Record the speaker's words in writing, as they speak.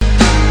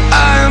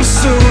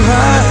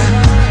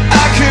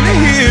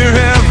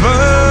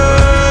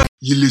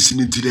You're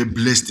listening to that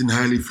blessed and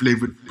highly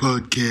flavored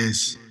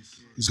podcast.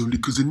 It's only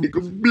because a nigga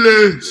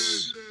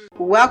blessed.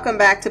 Welcome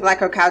back to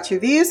Black Girl Couch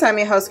Reviews. I'm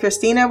your host,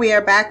 Christina. We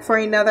are back for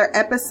another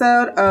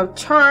episode of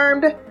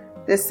Charmed.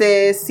 This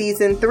is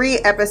Season 3,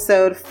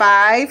 Episode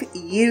 5,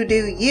 You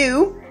Do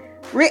You.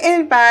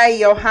 Written by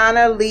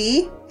Johanna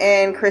Lee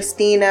and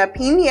Christina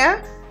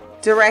Pina.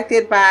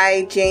 Directed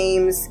by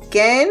James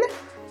Genn.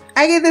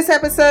 I gave this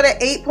episode an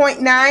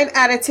 8.9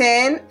 out of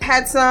 10.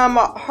 Had some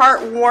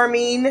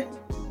heartwarming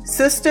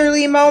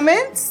sisterly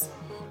moments.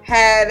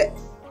 Had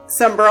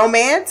some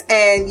bromance.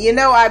 And you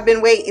know I've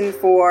been waiting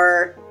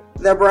for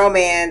the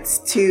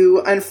bromance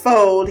to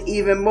unfold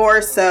even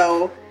more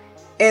so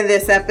in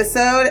this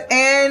episode.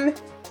 And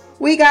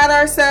we got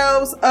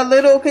ourselves a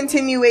little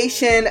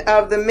continuation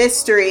of the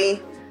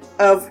mystery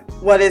of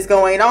what is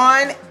going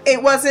on.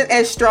 It wasn't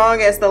as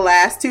strong as the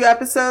last two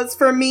episodes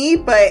for me,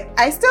 but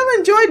I still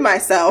enjoyed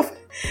myself.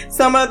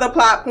 Some of the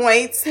plot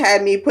points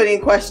had me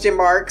putting question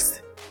marks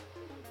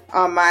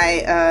on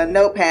my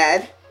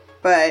notepad,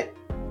 but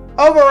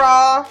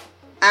overall,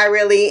 I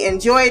really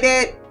enjoyed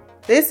it.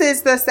 This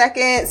is the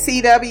second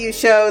CW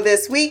show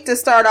this week to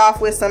start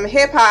off with some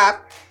hip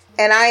hop,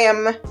 and I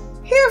am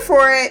here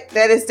for it.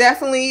 That is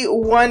definitely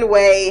one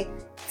way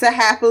to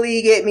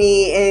happily get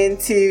me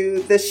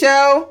into the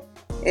show.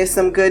 Is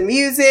some good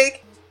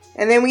music.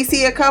 And then we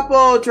see a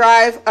couple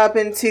drive up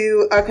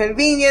into a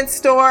convenience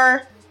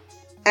store,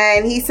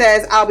 and he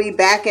says, "I'll be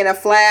back in a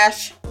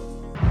flash."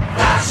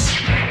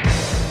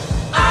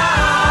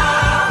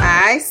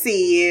 I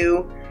see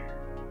you.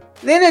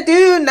 Then a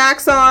dude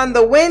knocks on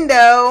the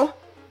window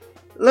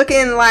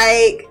looking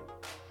like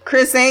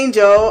Chris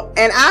Angel,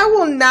 and I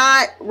will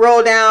not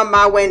roll down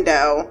my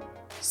window,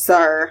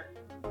 sir,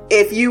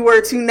 if you were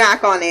to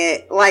knock on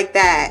it like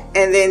that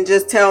and then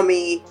just tell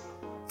me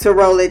to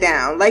roll it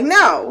down. Like,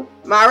 no.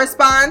 My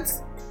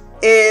response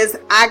is,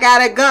 I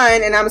got a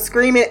gun and I'm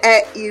screaming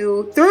at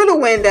you through the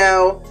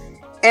window,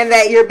 and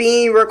that you're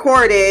being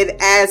recorded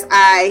as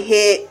I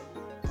hit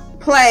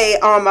play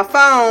on my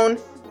phone,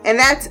 and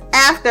that's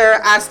after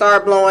I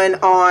start blowing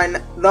on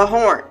the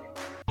horn.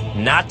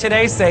 Not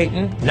today,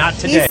 Satan. Not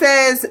today. He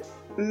says,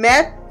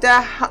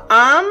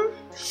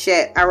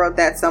 shit, I wrote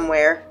that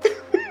somewhere.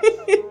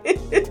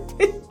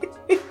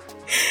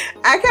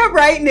 I kept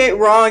writing it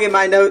wrong in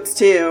my notes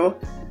too.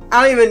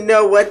 I don't even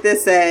know what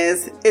this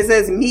says. It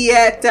says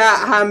Mieta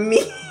Hami.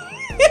 I'm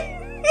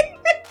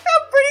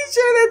pretty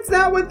sure that's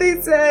not what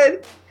they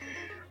said.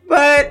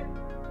 But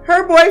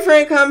her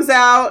boyfriend comes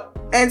out,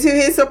 and to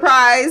his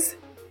surprise,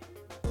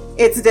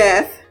 it's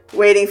Death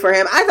waiting for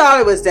him. I thought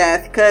it was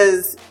Death,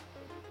 because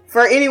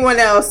for anyone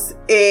else,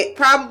 it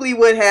probably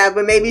would have,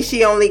 but maybe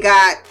she only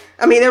got,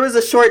 there was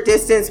a short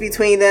distance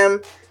between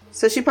them,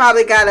 so she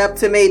probably got up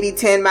to maybe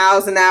 10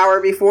 miles an hour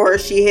before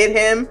she hit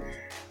him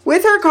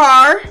with her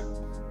car.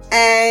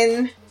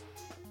 And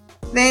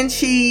then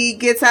she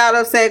gets out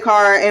of said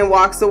car and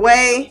walks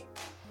away.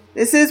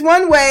 This is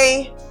one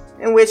way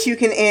in which you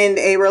can end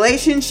a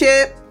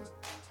relationship.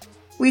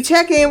 We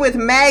check in with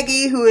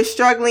Maggie, who is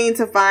struggling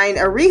to find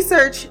a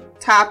research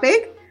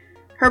topic.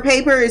 Her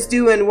paper is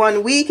due in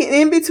 1 week, and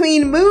in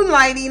between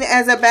moonlighting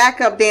as a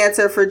backup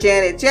dancer for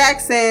Janet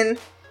Jackson,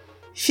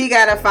 she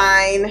gotta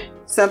find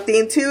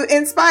something to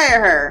inspire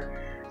her.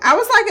 I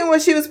was liking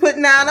what she was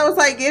putting out. I was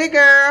like, get it,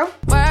 girl.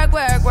 Work,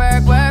 work,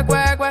 work, work,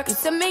 work, work. You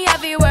see me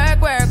heavy work,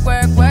 work,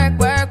 work, work,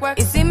 work, work.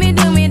 You see me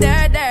do me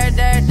dirt, dirt,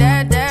 dirt,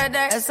 dirt, dirt,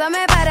 dirt. There's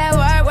something about that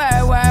work,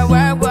 work, work,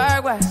 work,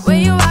 work, work.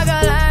 When you walk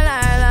a line,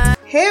 line, line.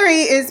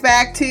 Harry is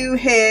back to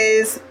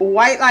his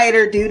white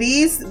lighter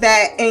duties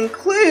that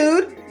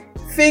include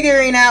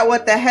figuring out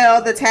what the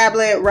hell the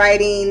tablet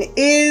writing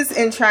is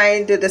and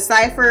trying to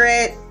decipher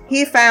it.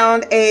 He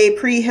found a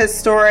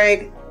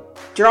prehistoric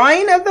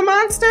drawing of the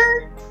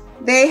monster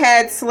they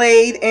had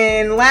slayed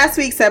in last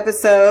week's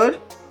episode,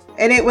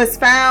 and it was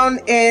found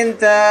in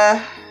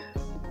the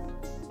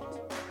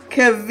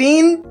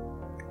Kvinkendi,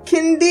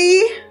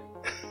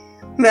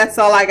 that's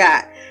all I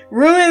got,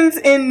 ruins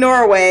in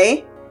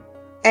Norway.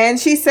 And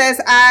she says,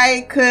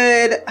 I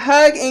could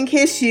hug and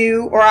kiss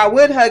you, or I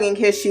would hug and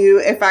kiss you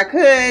if I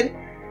could.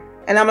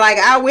 And I'm like,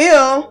 I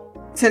will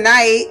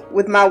tonight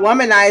with my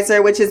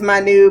womanizer, which is my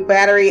new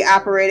battery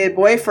operated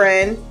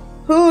boyfriend,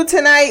 who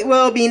tonight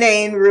will be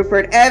named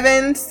Rupert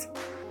Evans.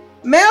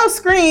 Mel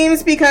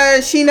screams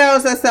because she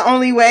knows that's the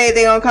only way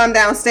they're gonna come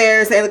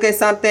downstairs and look at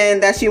something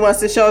that she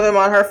wants to show them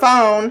on her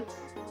phone,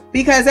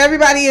 because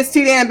everybody is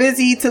too damn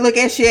busy to look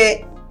at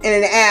shit in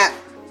an app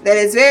that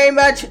is very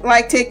much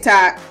like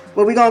TikTok,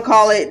 but we're gonna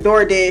call it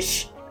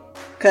DoorDish,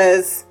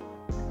 because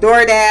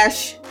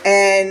DoorDash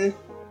and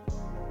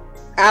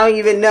I don't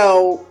even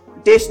know,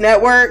 Dish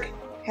Network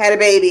had a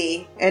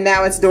baby, and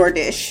now it's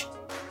DoorDish.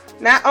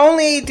 Not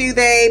only do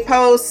they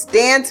post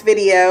dance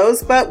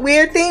videos, but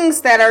weird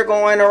things that are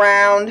going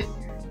around.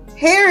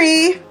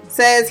 Harry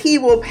says he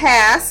will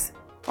pass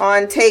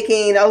on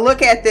taking a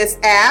look at this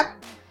app.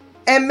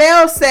 And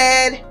Mel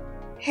said,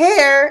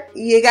 Hair,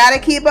 you gotta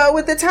keep up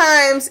with the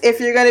times if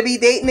you're gonna be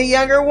dating a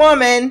younger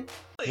woman.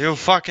 You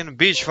fucking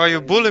bitch, why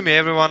you bully me?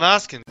 Everyone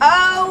asking.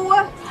 Oh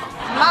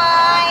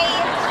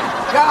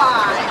my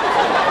God.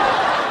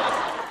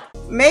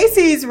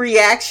 Macy's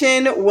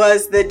reaction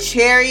was the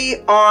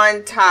cherry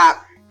on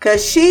top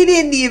because she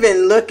didn't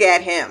even look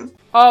at him.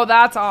 Oh,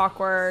 that's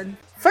awkward.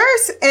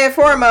 First and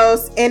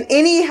foremost, in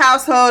any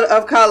household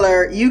of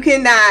color, you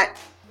cannot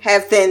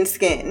have thin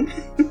skin.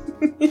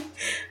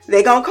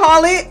 They gonna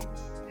call it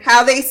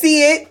how they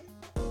see it.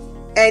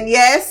 And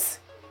yes,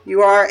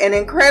 you are an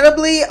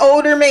incredibly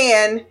older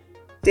man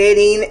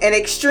dating an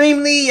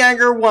extremely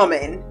younger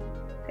woman.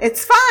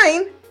 It's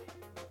fine.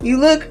 You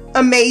look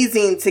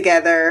amazing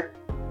together,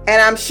 and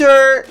I'm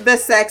sure the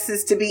sex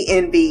is to be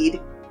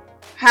envied.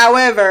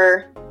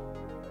 However,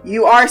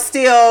 you are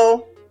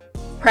still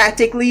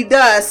practically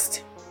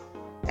dust,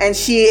 and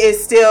she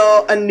is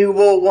still a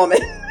newborn woman.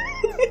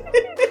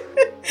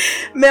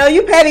 Mel,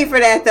 you petty for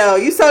that though.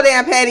 You so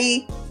damn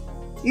petty.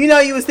 You know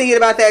you was thinking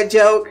about that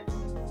joke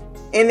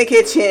in the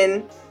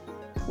kitchen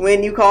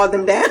when you called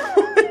them down.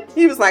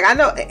 He was like, I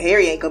know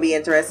Harry ain't gonna be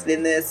interested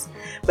in this,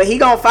 but he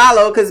gonna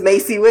follow because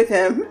Macy with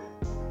him.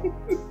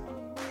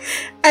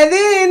 And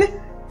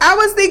then I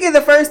was thinking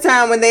the first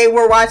time when they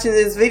were watching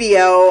this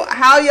video,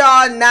 how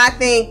y'all not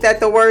think that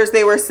the words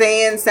they were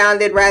saying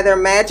sounded rather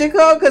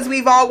magical? Because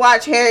we've all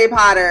watched Harry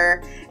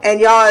Potter and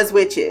y'all as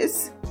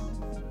witches.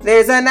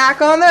 There's a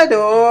knock on the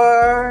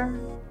door.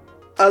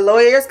 A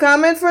lawyer's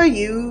coming for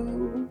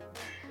you.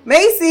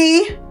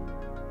 Macy,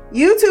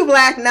 you too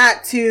black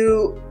not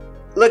to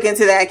look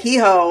into that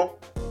keyhole.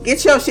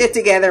 Get your shit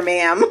together,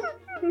 ma'am.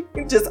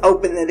 Just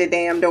open the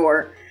damn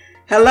door.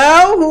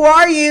 Hello? Who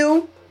are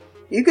you?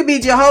 You could be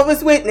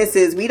Jehovah's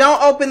Witnesses. We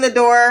don't open the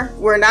door.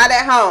 We're not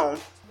at home.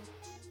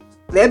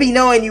 They'll be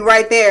knowing you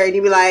right there. And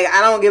you'll be like,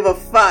 I don't give a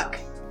fuck.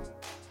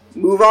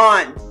 Move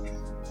on.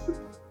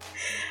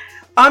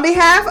 On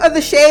behalf of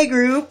the Shea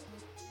Group,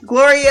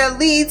 Gloria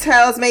Lee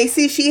tells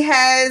Macy she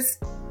has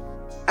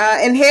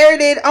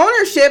inherited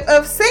ownership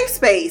of Safe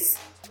Space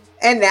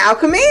and now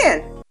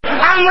Command.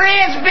 I'm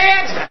rich,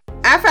 bitch!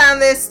 I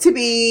found this to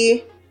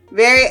be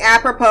very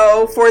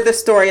apropos for the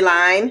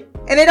storyline,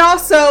 and it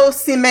also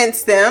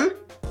cements them.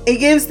 It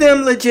gives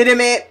them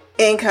legitimate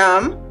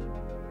income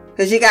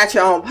because you got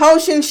your own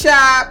potion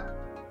shop.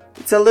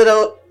 It's a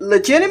little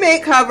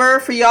legitimate cover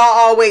for y'all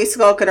always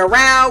skulking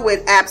around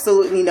with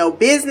absolutely no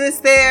business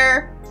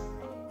there.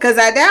 Because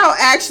I doubt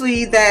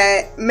actually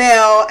that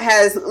Mel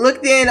has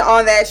looked in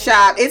on that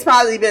shop. It's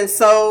probably been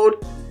sold.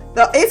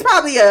 It's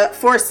probably a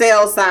for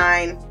sale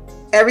sign.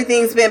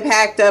 Everything's been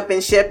packed up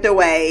and shipped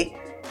away.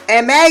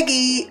 And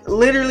Maggie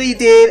literally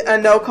did a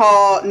no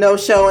call, no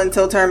show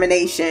until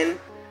termination.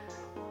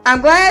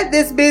 I'm glad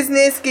this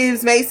business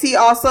gives Macy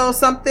also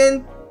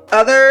something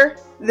other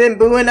than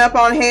booing up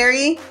on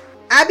Harry.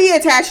 I'd be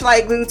attached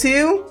like glue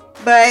too,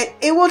 but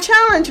it will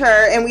challenge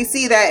her, and we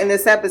see that in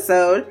this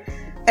episode,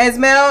 as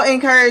Mel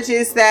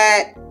encourages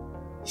that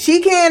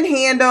she can't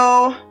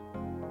handle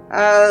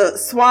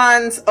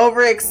Swan's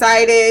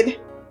overexcited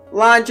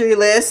laundry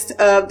list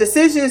of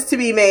decisions to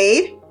be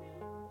made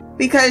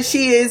because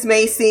she is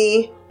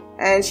Macy,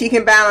 and she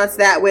can balance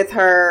that with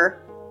her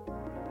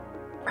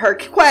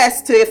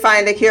quest to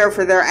find a cure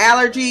for their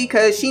allergy,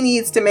 because she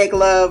needs to make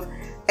love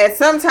at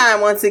some time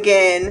once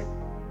again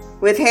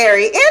with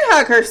Harry and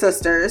hug her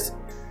sisters.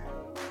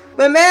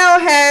 But Mel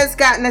has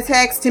gotten a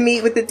text to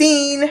meet with the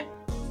dean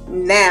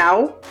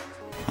now.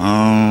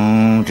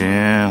 Oh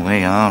dear,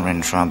 we are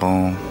in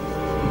trouble.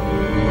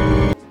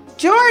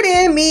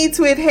 Jordan meets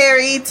with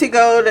Harry to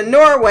go to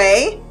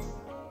Norway.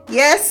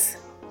 Yes,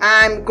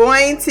 I'm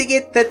going to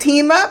get the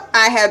team up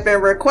I have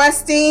been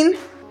requesting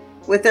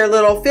with their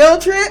little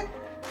field trip.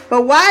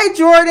 But why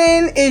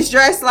Jordan is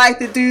dressed like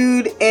the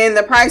dude in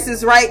the Price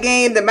is Right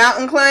game, the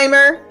mountain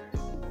climber,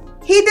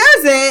 he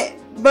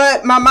doesn't,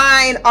 but my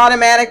mind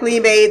automatically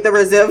made the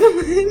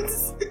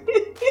resemblance.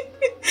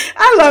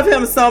 I love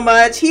him so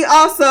much. He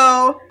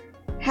also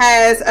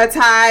has a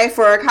tie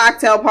for a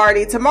cocktail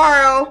party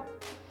tomorrow.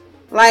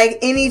 Like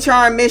any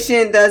charm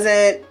mission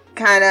doesn't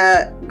kind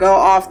of go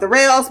off the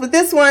rails, but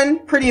this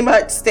one pretty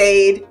much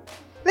stayed.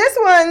 This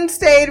one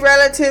stayed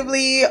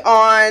relatively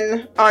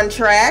on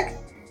track.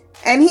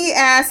 And he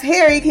asked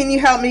Harry, can you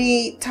help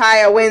me tie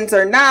a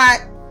Windsor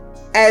knot,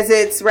 as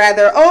it's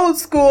rather old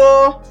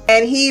school?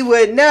 And he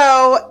would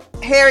know.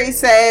 Harry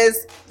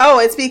says, oh,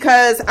 it's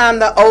because I'm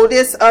the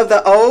oldest of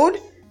the old.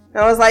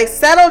 And I was like,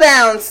 settle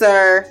down,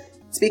 sir.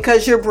 It's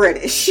because you're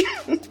British.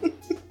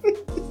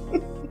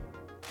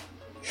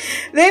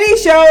 Then he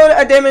showed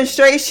a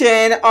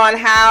demonstration on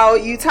how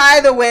you tie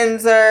the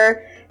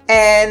Windsor,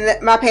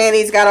 and my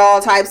panties got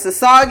all types of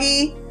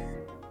soggy.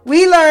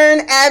 We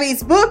learn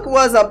Abby's book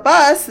was a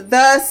bust,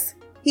 thus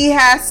he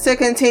has to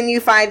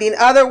continue finding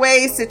other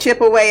ways to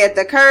chip away at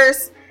the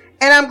curse.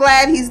 And I'm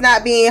glad he's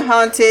not being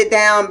haunted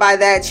down by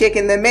that chick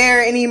in the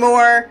mirror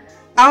anymore.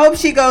 I hope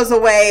she goes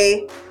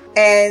away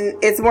and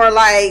it's more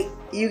like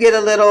you get a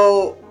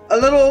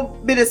little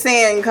bit of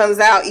sand comes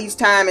out each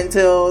time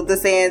until the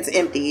sand's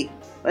empty.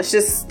 Let's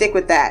just stick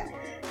with that.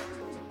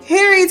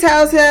 Harry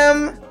tells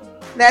him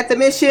that the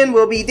mission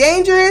will be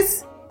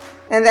dangerous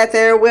and that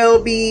there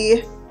will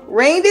be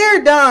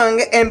reindeer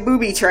dung and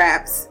booby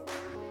traps.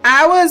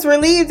 I was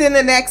relieved in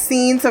the next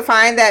scene to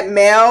find that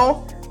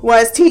Mel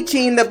was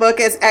teaching the book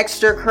as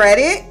extra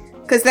credit,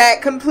 because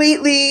that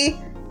completely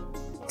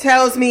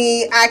tells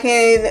me I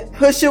can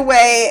push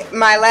away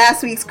my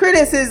last week's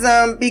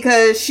criticism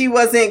because she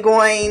wasn't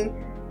going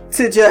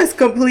to just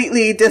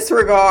completely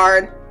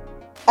disregard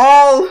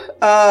all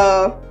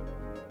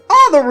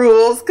the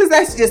rules, because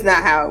that's just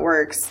not how it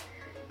works.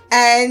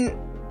 And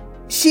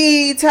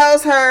she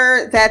tells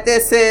her that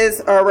this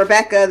is, or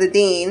Rebecca, the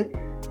dean,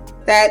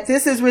 that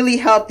this has really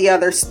helped the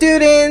other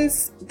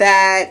students,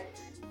 that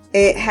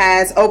it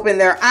has opened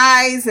their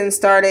eyes and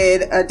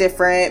started a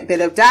different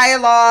bit of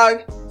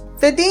dialogue.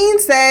 The dean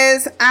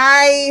says,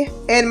 I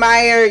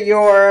admire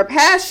your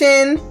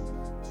passion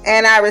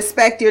and I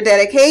respect your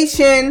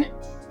dedication.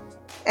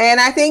 And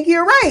I think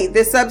you're right.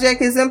 This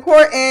subject is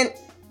important.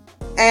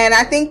 And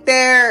I think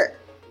there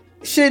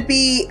should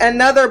be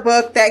another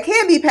book that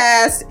can be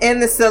passed in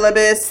the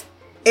syllabus.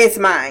 It's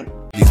mine.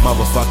 These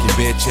motherfucking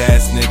bitch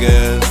ass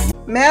niggas.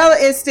 Mel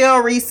is still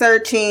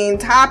researching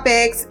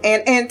topics,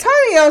 and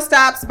Antonio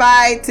stops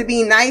by to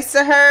be nice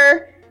to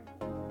her.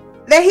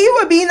 That he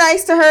would be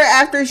nice to her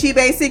after she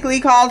basically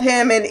called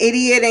him an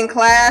idiot in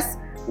class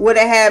would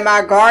have had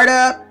my guard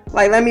up.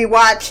 Like, let me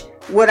watch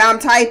what I'm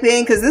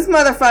typing, because this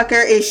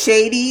motherfucker is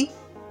shady.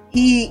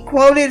 He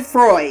quoted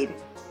Freud.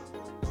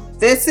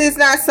 This is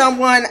not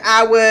someone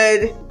I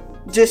would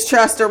just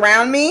trust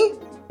around me.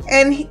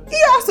 And he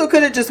also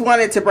could have just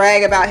wanted to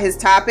brag about his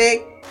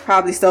topic.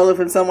 Probably stole it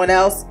from someone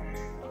else.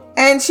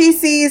 And she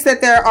sees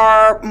that there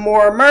are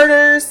more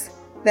murders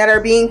that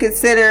are being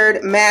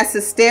considered mass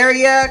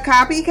hysteria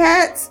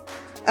copycats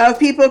of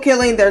people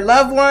killing their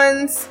loved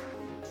ones.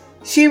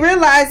 She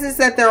realizes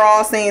that they're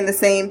all saying the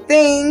same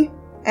thing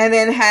and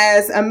then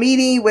has a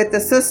meeting with the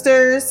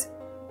sisters.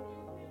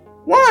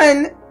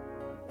 One,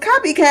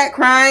 copycat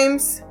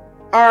crimes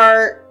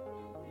are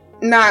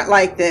not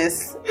like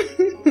this.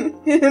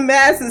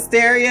 Mass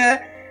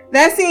hysteria,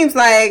 that seems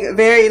like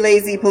very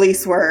lazy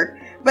police work,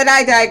 but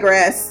I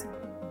digress.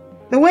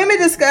 The women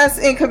discuss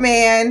in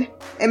command,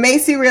 and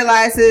Macy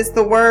realizes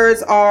the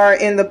words are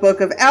in the Book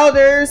of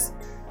Elders,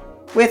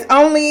 with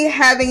only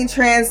having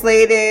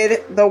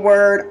translated the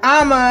word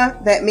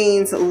ama, that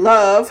means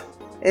love,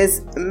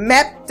 is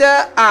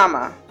mepta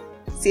ama.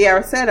 See, I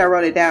said I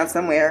wrote it down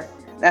somewhere.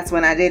 That's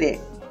when I did it.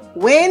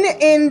 When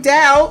in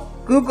doubt,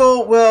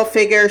 Google will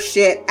figure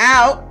shit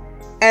out,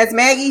 as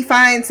Maggie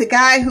finds a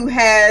guy who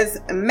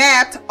has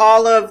mapped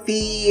all of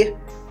the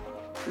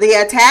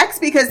attacks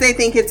because they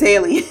think it's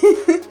aliens.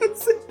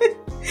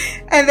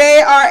 And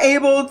they are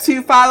able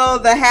to follow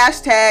the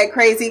hashtag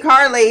crazy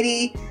car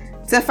lady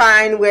to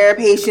find where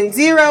patient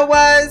 0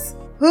 was,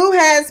 who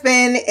has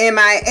been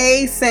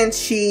MIA since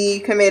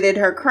she committed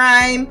her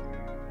crime.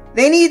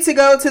 They need to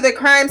go to the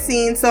crime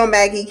scene so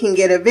Maggie can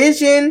get a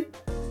vision.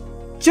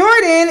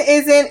 Jordan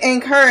isn't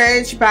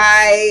encouraged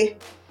by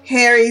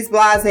Harry's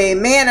blasé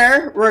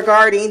manner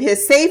regarding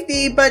his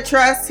safety, but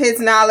trusts his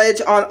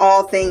knowledge on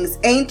all things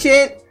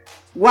ancient.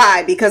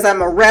 Why? Because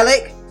I'm a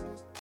relic?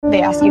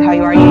 They ask you how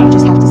you are, you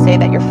just have to say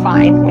that you're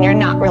fine when you're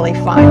not really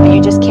fine, but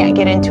you just can't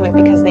get into it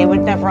because they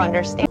would never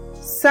understand.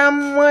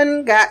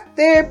 Someone got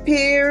their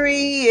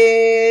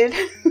period.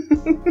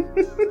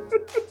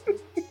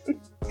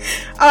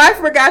 Oh, I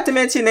forgot to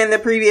mention in the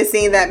previous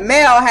scene that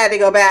Mel had to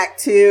go back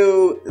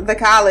to the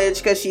college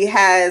because she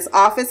has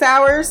office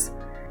hours.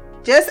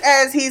 Just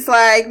as he's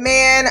like,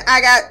 man,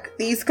 I got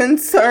these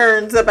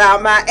concerns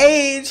about my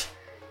age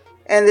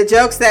and the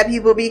jokes that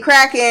people be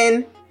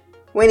cracking,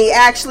 when he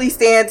actually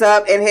stands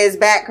up and his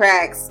back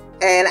cracks.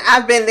 And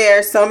I've been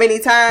there so many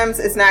times,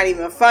 it's not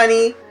even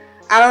funny.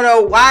 I don't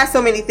know why so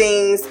many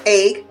things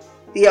ache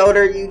the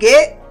older you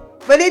get,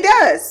 but it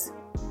does.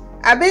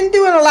 I've been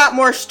doing a lot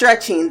more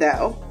stretching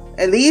though.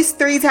 At least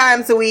 3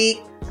 times a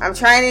week. I'm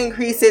trying to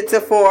increase it to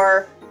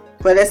 4,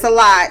 but it's a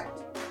lot.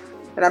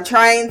 But I'm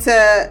trying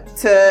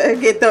to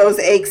get those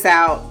aches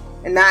out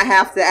and not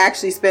have to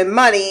actually spend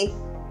money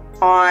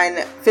on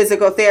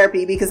physical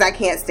therapy, because I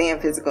can't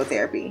stand physical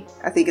therapy.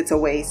 I think it's a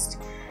waste.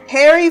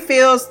 Harry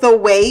feels the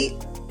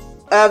weight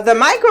of the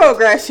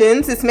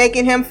microaggressions. It's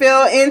making him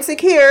feel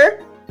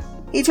insecure.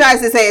 He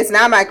tries to say it's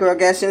not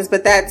microaggressions,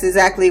 but that's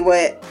exactly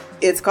what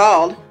it's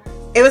called.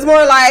 It was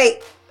more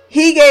like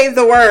he gave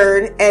the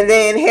word and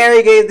then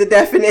Harry gave the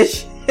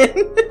definition.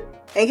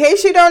 In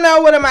case you don't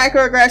know what a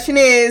microaggression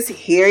is,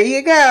 here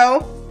you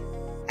go.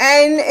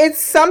 And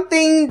it's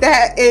something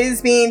that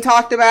is being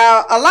talked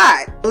about a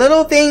lot.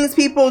 Little things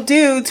people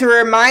do to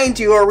remind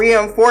you or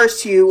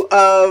reinforce you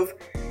of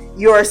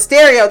your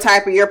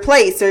stereotype or your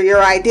place or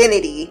your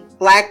identity.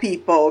 Black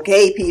people,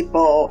 gay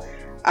people,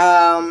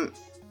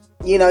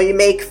 you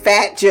make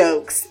fat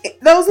jokes.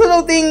 Those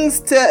little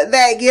things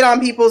that get on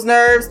people's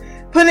nerves.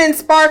 Putting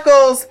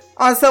sparkles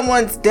on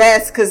someone's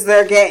desk because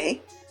they're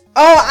gay.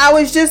 Oh, I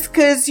was just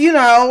because,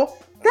 no.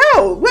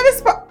 What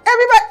is every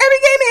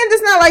gay man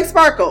does not like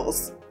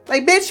sparkles.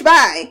 Like, bitch,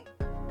 bye.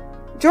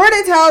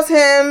 Jordan tells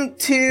him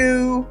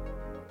to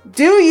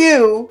do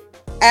you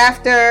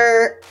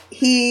after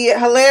he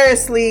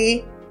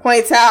hilariously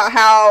points out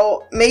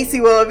how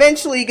Macy will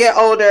eventually get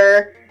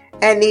older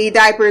and need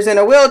diapers in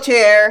a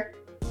wheelchair,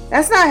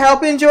 that's not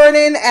helping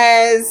Jordan,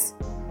 as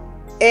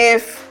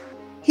if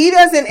he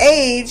doesn't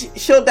age,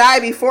 she'll die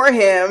before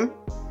him.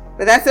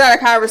 But that's not a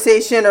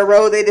conversation or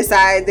road they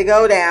decide to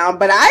go down.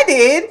 But I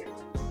did.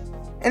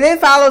 And then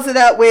follows it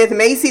up with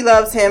Macy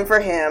loves him for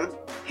him.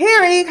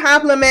 Harry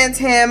compliments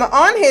him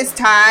on his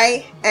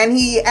tie, and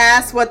he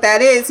asks what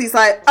that is. He's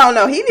like, oh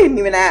no, he didn't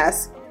even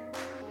ask.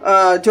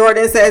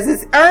 Jordan says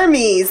it's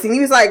Hermes, and he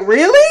was like,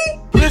 really?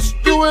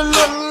 Bitch, do it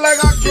look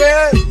like I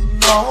care?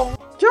 No.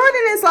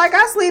 Jordan is like,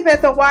 I sleep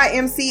at the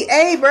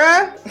YMCA,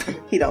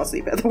 bruh. He don't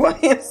sleep at the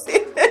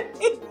YMCA.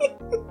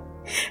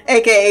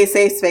 AKA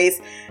safe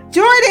space.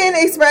 Jordan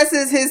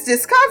expresses his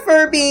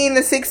discomfort being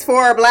the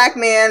 6'4" black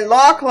man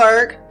law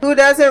clerk who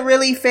doesn't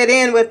really fit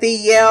in with the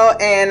Yale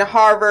and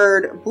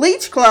Harvard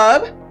Bleach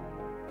Club.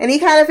 And he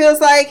kind of feels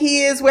like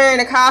he is wearing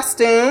a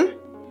costume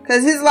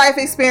because his life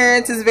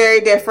experience is very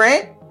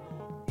different.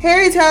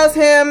 Harry tells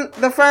him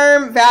the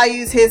firm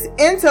values his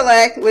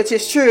intellect, which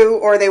is true,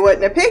 or they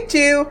wouldn't have picked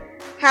you.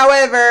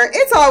 However,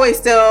 it's always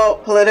still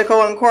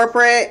political and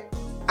corporate.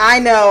 I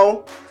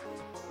know,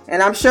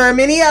 and I'm sure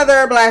many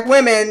other black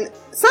women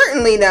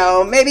certainly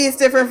know. Maybe it's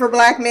different for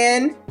black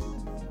men,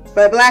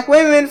 but black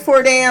women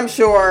for damn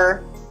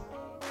sure.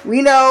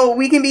 We know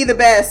we can be the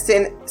best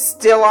and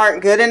still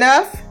aren't good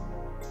enough.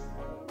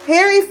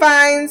 Harry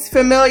finds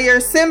familiar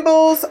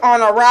symbols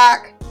on a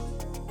rock.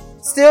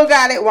 Still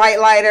got it, white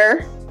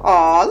lighter.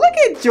 Aw, look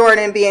at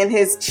Jordan being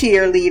his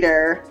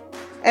cheerleader.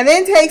 And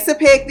then takes a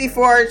pic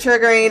before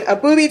triggering a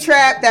booby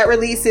trap that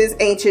releases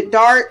ancient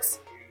darts.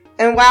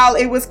 And while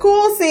it was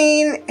cool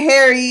seeing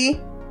Harry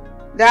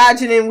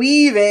dodging and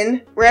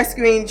weaving,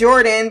 rescuing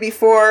Jordan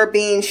before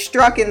being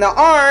struck in the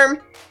arm,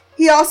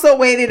 he also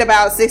waited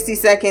about 60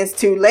 seconds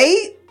too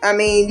late. I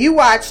mean, you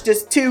watched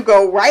just two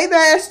go right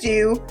past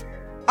you.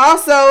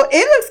 Also,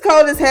 it looks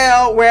cold as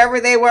hell wherever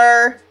they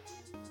were.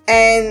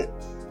 And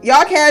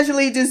y'all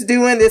casually just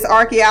doing this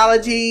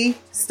archaeology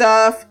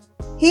stuff.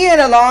 He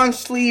in a long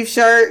sleeve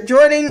shirt.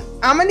 Jordan,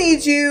 I'm gonna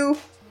need you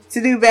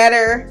to do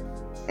better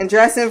and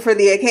dress him for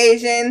the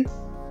occasion.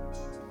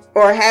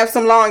 Or have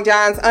some long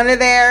johns under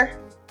there.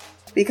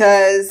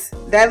 Because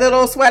that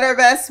little sweater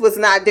vest was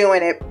not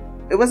doing it.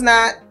 It was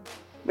not.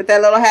 With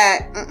that little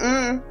hat.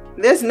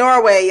 This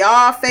Norway,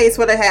 y'all face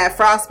would have had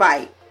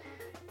frostbite.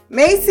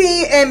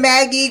 Macy and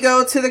Maggie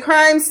go to the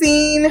crime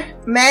scene.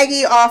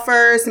 Maggie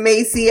offers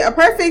Macy a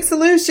perfect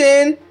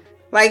solution.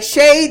 Like,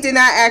 Shay did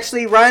not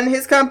actually run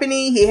his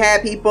company. He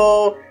had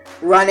people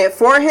run it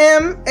for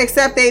him.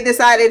 Except they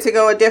decided to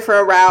go a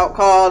different route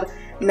called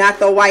Not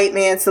the White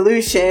Man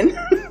Solution.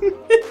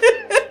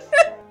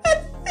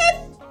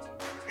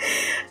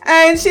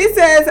 And she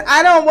says,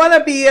 I don't want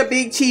to be a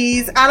big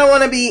cheese. I don't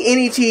want to be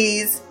any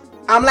cheese.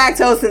 I'm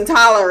lactose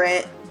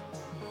intolerant.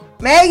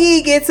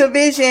 Maggie gets a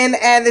vision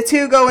and the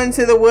two go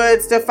into the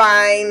woods to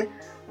find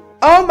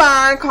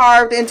Oban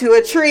carved into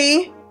a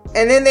tree.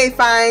 And then they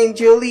find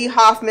Julie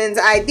Hoffman's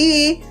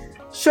ID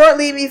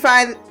shortly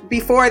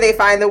before they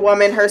find the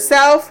woman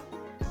herself.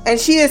 And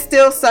she is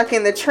still stuck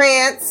in the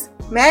trance.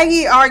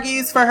 Maggie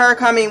argues for her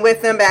coming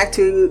with them back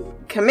to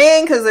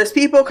command because there's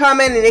people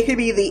coming, and it could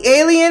be the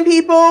alien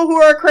people who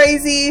are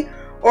crazy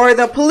or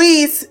the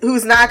police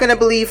who's not going to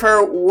believe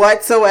her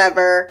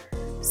whatsoever.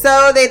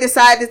 So they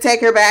decide to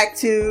take her back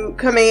to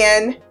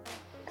command.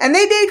 And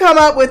they did come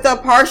up with a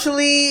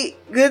partially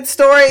good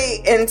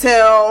story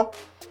until,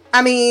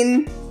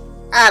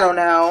 I don't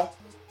know.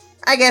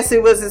 I guess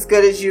it was as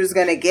good as you was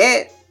going to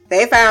get.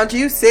 They found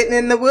you sitting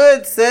in the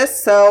woods,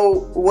 sis.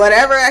 So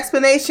whatever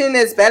explanation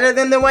is better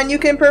than the one you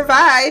can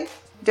provide.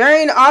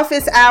 During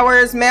office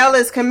hours, Mel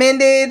is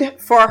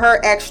commended for her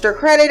extra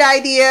credit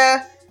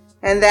idea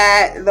and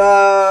that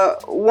the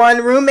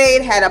one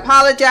roommate had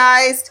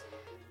apologized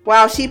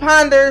while she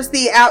ponders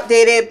the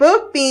outdated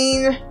book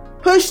being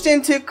pushed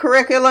into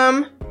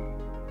curriculum.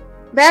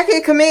 Back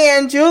at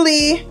command,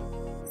 Julie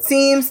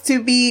seems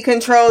to be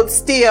controlled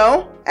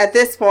still at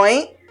this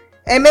point,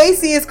 and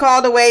Macy is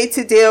called away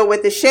to deal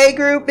with the Shea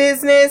Group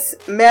business.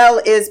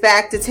 Mel is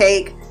back to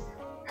take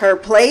her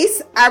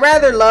place. I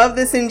rather love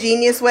this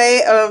ingenious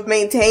way of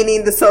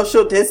maintaining the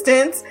social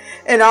distance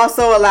and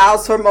also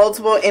allows for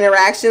multiple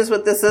interactions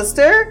with the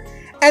sister.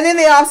 And then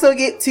they also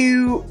get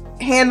to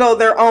handle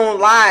their own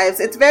lives.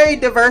 It's very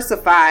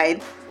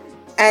diversified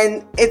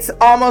and it's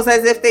almost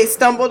as if they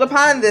stumbled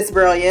upon this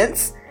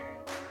brilliance.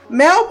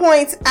 Mel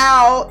points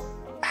out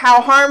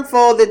how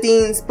harmful the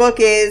dean's book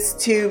is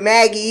to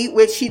Maggie,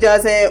 which she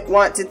doesn't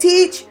want to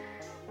teach.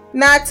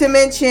 Not to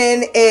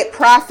mention it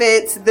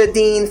profits the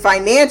dean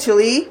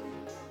financially.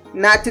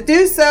 Not to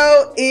do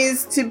so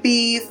is to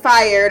be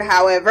fired,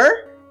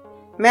 however.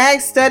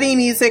 Mag's study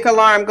music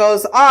alarm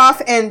goes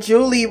off and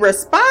Julie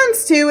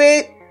responds to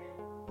it.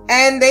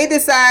 And they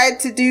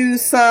decide to do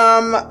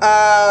some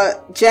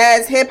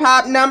jazz hip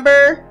hop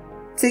number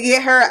to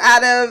get her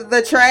out of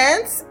the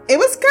trance. It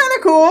was kind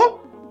of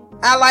cool.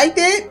 I liked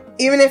it,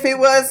 even if it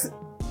was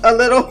a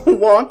little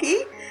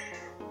wonky.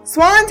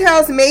 Swan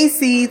tells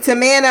Macy to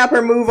man up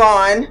or move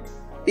on.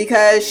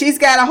 because she's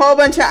got a whole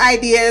bunch of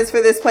ideas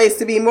for this place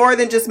to be more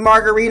than just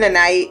margarita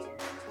night,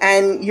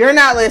 and you're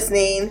not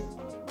listening.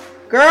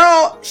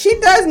 Girl, she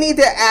does need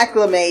to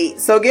acclimate,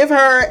 so give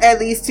her at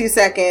least 2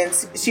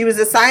 seconds. She was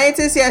a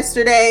scientist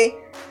yesterday.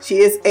 She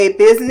is a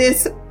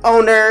business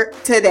owner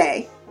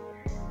today.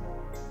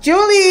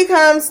 Julie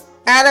comes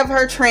out of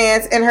her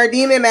trance and her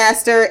demon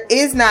master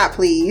is not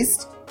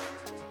pleased.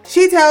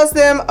 She tells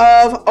them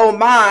of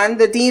Oman,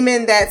 the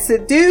demon that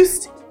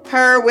seduced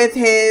her with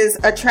his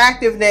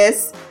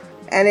attractiveness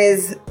and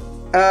his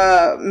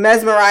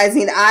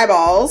mesmerizing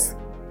eyeballs,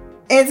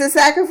 into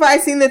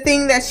sacrificing the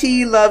thing that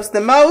she loves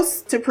the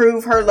most to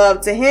prove her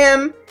love to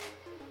him.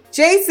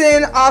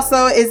 Jason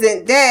also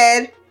isn't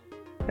dead.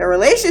 The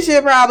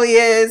relationship probably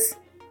is.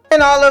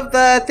 And all of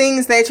the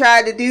things they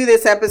tried to do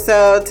this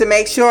episode to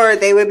make sure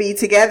they would be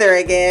together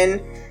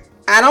again,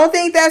 I don't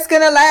think that's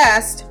gonna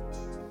last.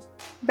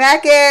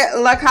 Back at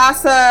La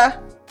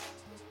Casa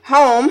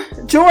home,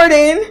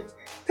 Jordan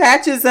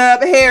patches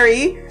up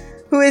Harry,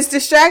 who is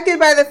distracted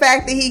by the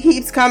fact that he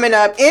keeps coming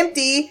up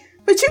empty.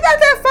 But you got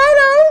that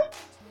photo?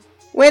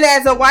 When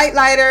as a white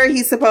lighter,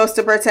 he's supposed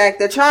to protect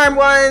the charmed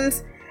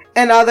ones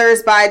and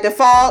others by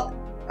default,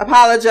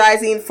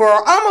 apologizing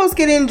for almost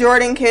getting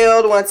Jordan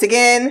killed once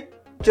again.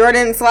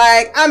 Jordan's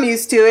like, I'm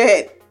used to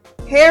it.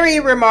 Harry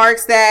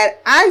remarks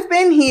that I've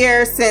been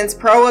here since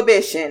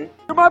Prohibition.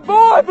 You're my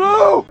boy,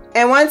 Blue!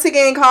 And once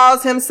again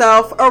calls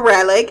himself a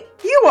relic.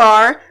 You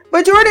are.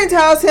 But Jordan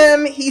tells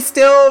him he's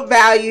still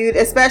valued,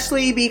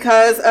 especially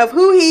because of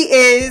who he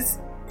is.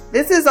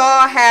 This is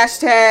all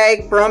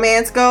hashtag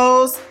bromance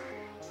goals.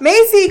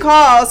 Macy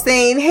calls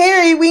saying,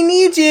 Harry, we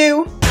need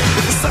you.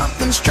 There's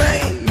something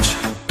strange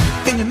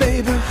in your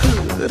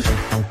neighborhood.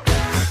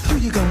 Who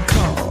you gonna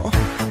call?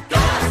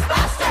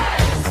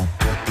 Ghostbusters!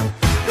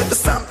 There's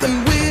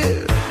something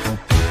weird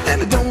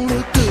and it don't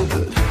look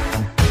good.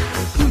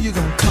 Who you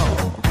gonna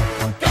call?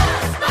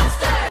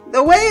 Ghostbusters!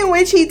 The way in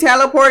which he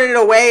teleported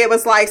away, it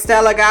was like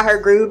Stella got her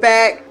groove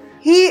back.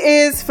 He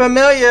is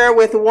familiar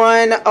with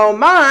one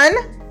Oman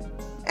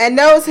and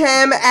knows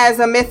him as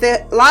a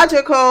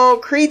mythological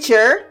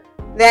creature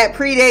that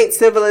predates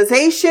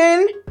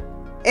civilization.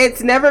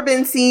 It's never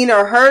been seen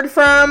or heard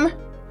from.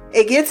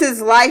 It gets its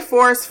life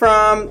force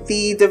from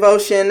the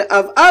devotion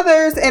of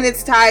others, and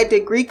it's tied to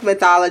Greek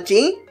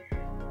mythology.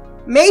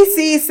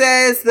 Macy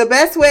says the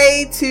best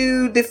way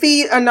to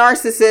defeat a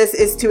narcissist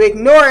is to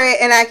ignore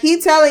it, and I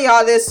keep telling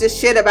y'all this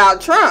shit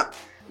about Trump.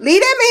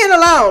 Leave that man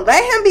alone.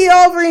 Let him be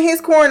over in his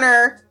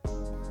corner.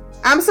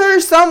 I'm sure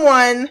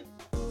someone,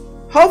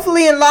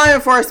 hopefully in law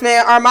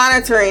enforcement, are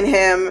monitoring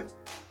him.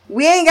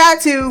 We ain't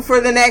got to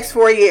for the next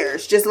 4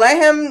 years. Just let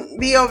him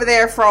be over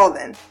there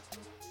frothing.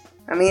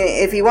 I mean,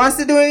 if he wants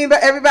to do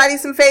everybody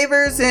some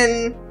favors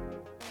and,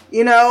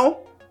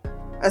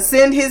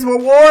 ascend his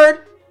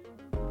reward,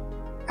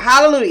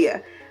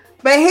 hallelujah.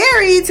 But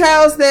Harry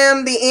tells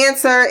them the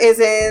answer is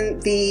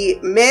in the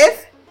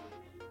myth.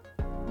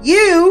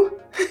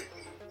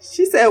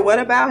 She said, what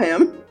about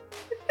him?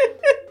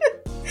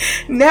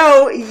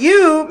 No,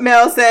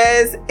 Mel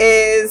says,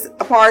 is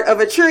a part of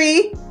a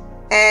tree.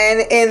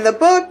 And in the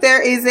book,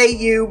 there is a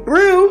U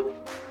brew,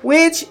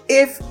 which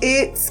if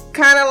it's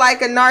kind of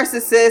like a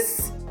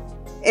narcissist,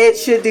 it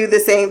should do the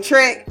same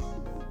trick.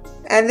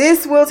 And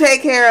this will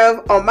take care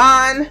of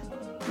Oman.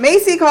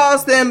 Macy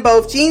calls them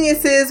both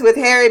geniuses, with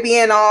Harry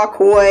being all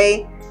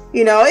coy.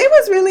 It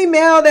was really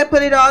Mel that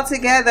put it all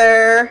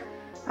together.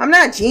 I'm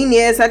not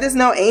genius. I just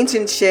know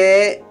ancient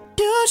shit.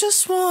 You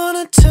just want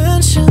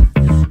attention.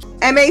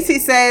 And Macy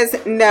says,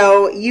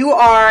 no, you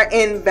are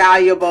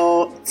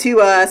invaluable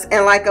to us.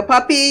 And like a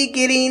puppy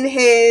getting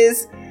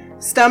his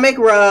stomach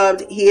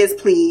rubbed, he is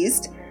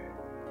pleased.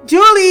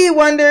 Julie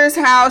wonders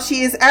how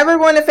she is ever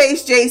going to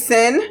face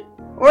Jason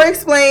or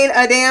explain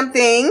a damn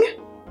thing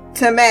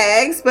to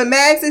Mags. But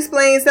Mags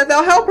explains that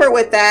they'll help her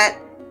with that.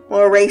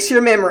 We'll erase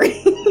your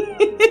memory.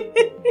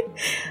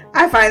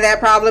 I find that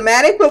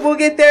problematic, but we'll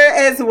get there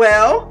as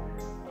well.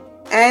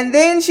 And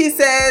then she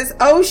says,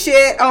 oh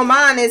shit,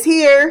 Oman is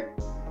here.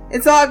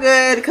 It's all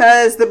good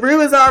because the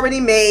brew is already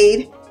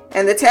made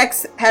and the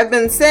texts have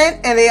been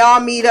sent, and they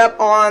all meet up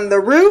on the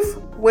roof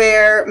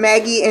where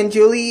Maggie and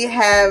Julie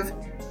have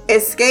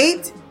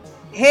escaped.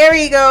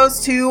 Harry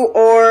goes to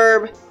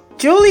orb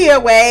Julie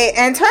away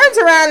and turns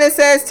around and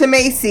says to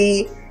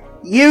Macy,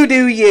 you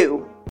do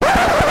you.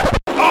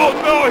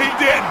 Oh no,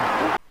 he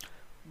didn't.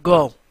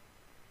 Go.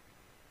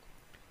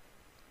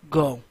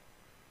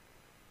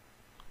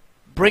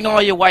 Bring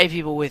all your white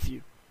people with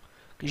you,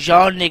 cause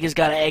y'all niggas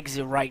gotta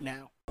exit right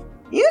now.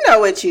 You know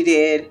what you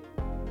did.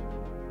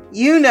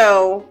 You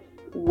know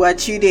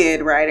what you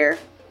did, writer.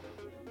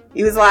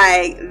 He was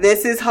like,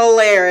 this is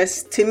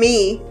hilarious to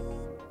me.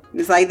 He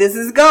was like, this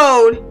is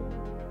gold.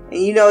 And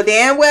you know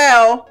damn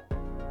well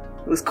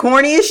it was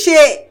corny as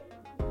shit.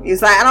 He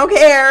was like, I don't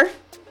care.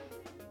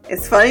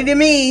 It's funny to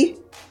me.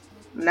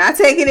 I'm not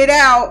taking it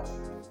out.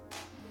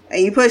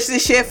 And you pushed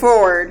this shit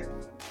forward.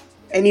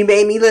 And you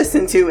made me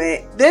listen to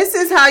it. This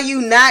is how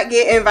you not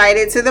get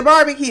invited to the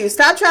barbecue.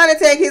 Stop trying to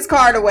take his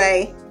card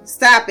away.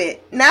 Stop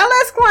it. Now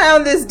let's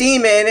clown this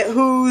demon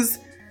whose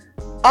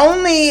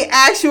only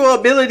actual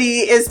ability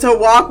is to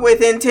walk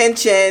with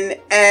intention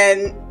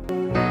and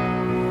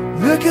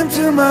look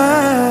into my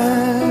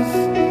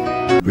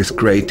eyes with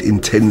great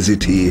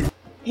intensity.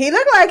 He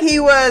looked like he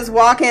was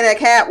walking a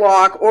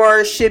catwalk,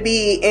 or should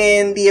be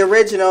in the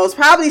originals.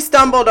 Probably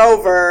stumbled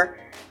over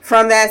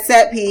from that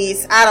set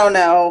piece. I don't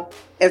know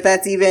if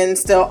that's even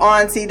still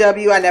on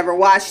CW. I never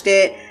watched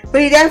it.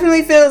 But he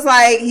definitely feels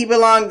like he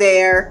belonged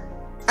there.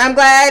 I'm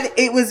glad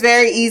it was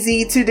very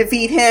easy to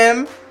defeat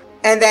him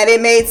and that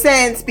it made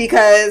sense,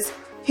 because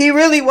he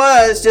really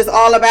was just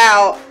all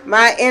about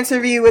my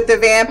interview with the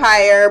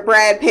vampire,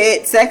 Brad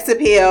Pitt, sex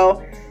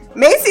appeal.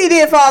 Macy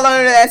did fall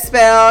under that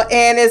spell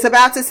and is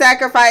about to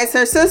sacrifice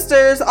her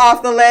sisters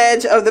off the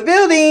ledge of the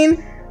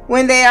building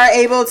when they are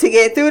able to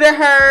get through to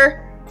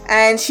her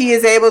and she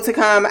is able to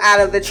come out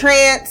of the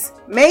trance.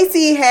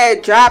 Macy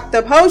had dropped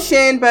the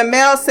potion, but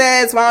Mel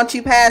says, why don't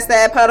you pass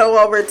that puddle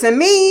over to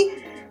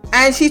me?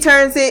 And she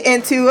turns it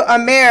into a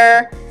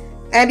mirror,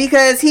 and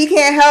because he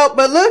can't help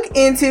but look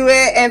into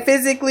it and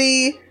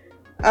physically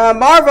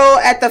marvel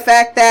at the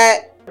fact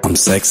that I'm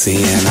sexy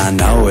and I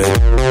know it.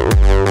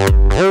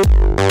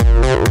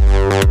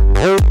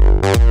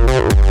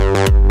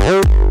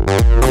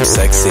 I'm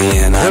sexy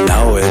and I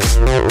know it.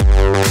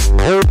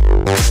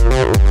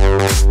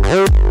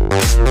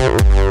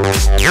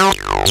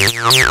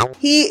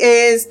 He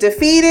is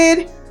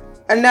defeated.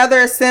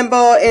 Another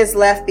symbol is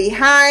left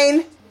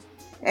behind.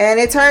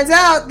 And it turns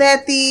out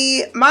that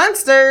the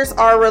monsters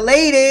are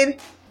related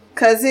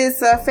because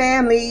it's a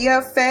family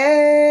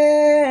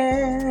affair.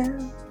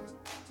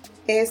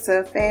 It's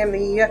a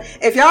family.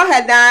 If y'all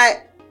had not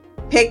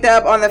picked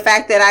up on the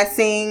fact that I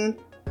sing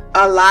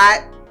a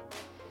lot,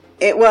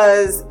 it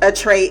was a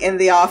trait in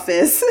The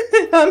Office.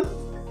 I'm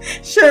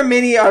sure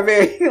many are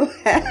very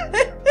glad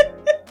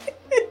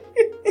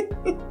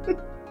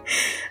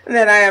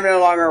that I am no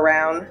longer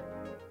around.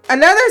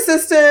 Another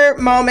sister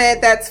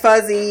moment that's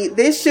fuzzy.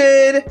 This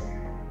should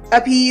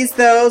appease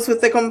those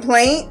with the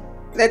complaint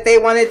that they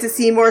wanted to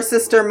see more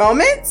sister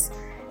moments,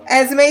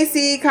 as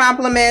Macy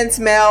compliments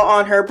Mel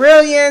on her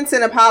brilliance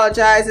and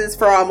apologizes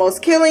for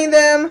almost killing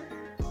them,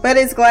 but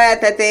is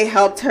glad that they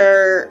helped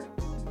her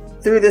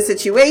through the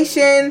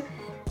situation.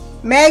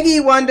 Maggie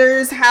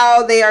wonders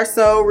how they are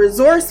so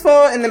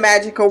resourceful in the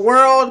magical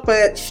world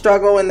but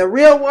struggle in the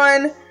real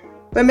one.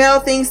 But Mel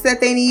thinks that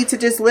they need to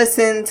just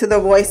listen to the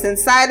voice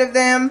inside of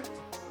them.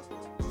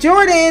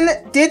 Jordan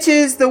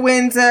ditches the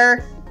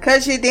Windsor,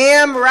 cause you're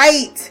damn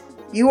right.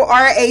 You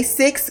are a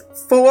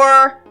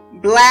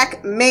 6'4"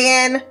 black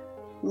man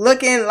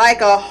looking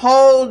like a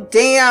whole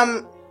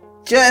damn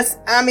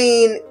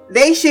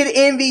they should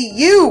envy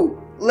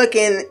you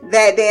looking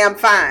that damn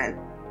fine.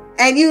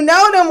 And you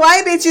know them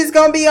white bitches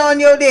gonna be on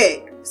your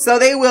dick. So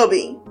they will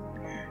be.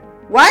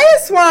 Why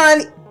is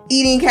Swan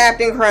eating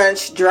Captain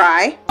Crunch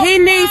dry? He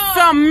needs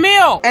some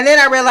milk. And then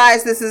I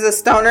realized this is a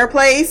stoner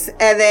place,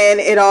 and then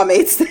it all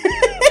made sense.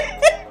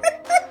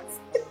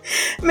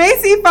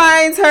 Macy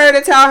finds her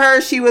to tell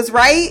her she was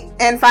right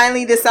and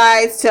finally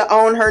decides to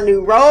own her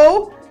new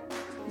role,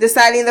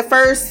 deciding the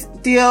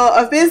first deal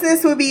of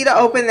business would be to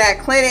open that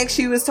clinic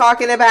she was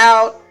talking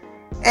about,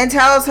 and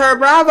tells her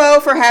bravo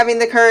for having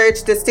the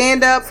courage to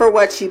stand up for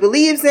what she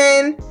believes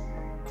in.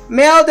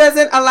 Mel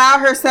doesn't allow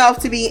herself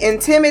to be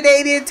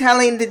intimidated,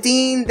 telling the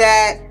dean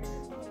that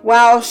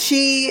while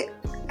she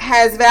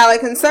has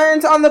valid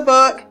concerns on the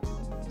book,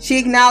 she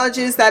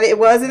acknowledges that it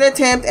was an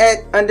attempt at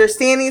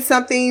understanding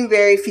something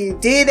very few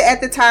did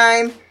at the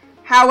time.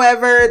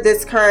 However,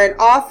 this current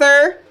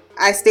author,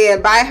 I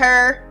stand by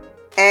her,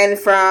 and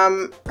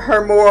from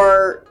her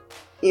more,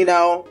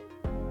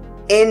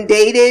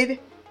 indated,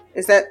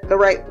 is that the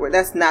right word?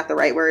 That's not the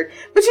right word,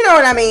 but you know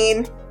what I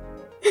mean.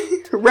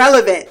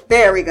 Relevant.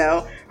 There we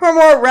go. Her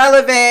more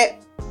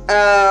relevant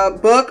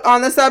book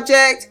on the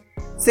subject,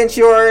 since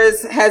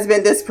yours has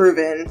been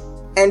disproven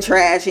and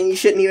trash and you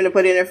shouldn't even have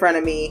put it in front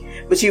of me,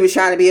 but you was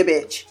trying to be a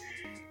bitch.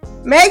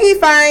 Maggie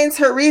finds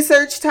her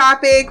research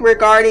topic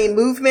regarding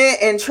movement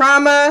and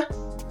trauma,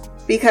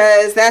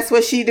 because that's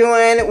what she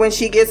doing when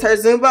she gets her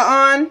Zumba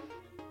on.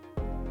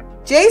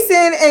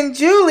 Jason and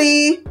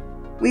Julie,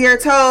 we are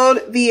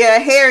told via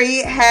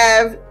Harry,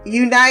 have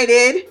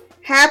united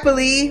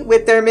happily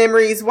with their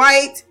memories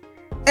wiped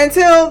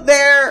until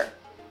they're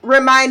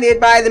reminded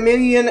by the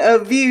million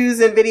of views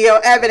and video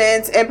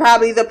evidence and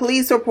probably the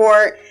police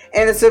report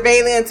and the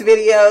surveillance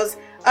videos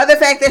of the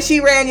fact that she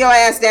ran your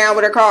ass down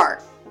with her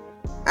car.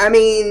 I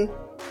mean,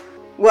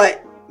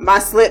 what? My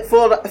slit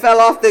fell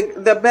off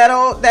the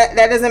pedal? That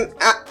doesn't...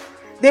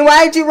 then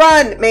why did you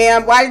run,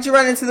 ma'am? Why did you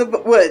run into the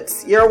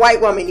woods? You're a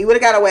white woman. You would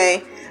have got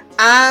away.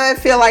 I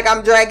feel like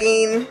I'm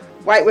dragging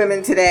white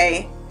women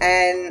today,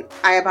 and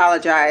I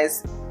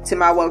apologize to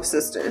my woke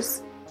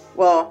sisters.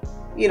 Well,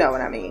 you know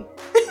what I mean.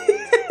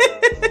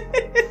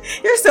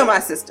 You're still my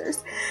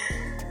sisters.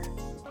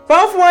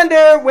 Both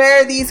wonder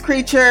where these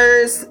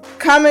creatures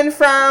coming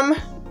from,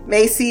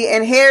 Macy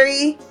and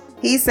Harry,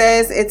 He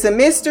says it's a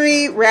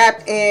mystery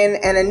wrapped in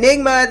an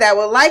enigma that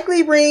will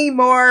likely bring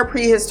more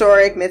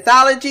prehistoric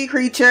mythology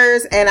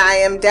creatures, and I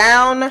am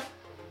down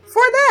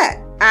for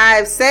that.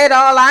 I've said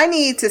all I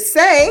need to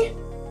say,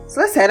 so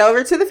let's head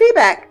over to the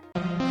feedback.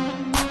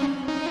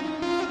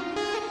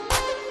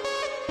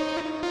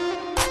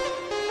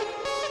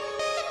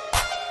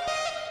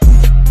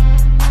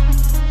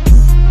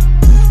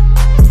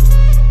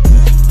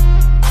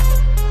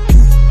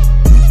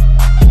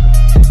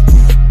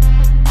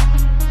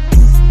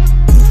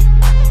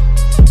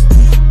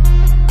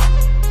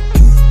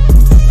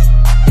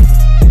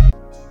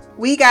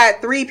 We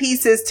got 3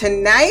 pieces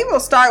tonight. We'll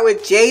start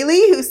with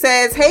Jaylee, who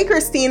says, "Hey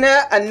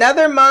Christina,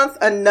 another month,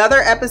 another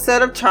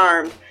episode of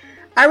Charmed.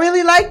 I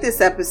really like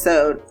this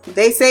episode.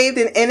 They saved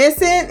an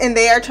innocent and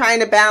they are trying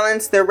to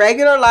balance their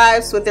regular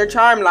lives with their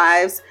charmed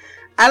lives.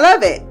 I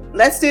love it.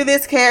 Let's do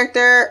this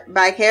character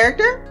by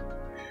character."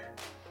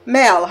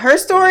 Mel, her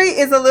story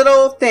is a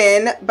little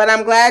thin, but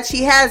I'm glad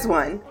she has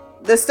one.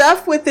 The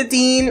stuff with the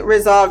dean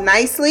resolved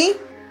nicely.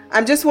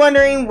 I'm just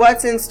wondering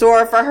what's in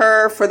store for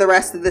her for the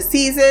rest of the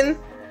season.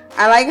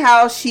 I like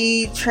how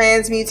she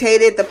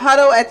transmutated the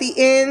puddle at the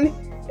end.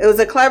 It was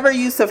a clever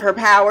use of her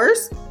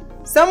powers.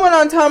 Someone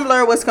on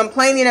Tumblr was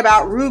complaining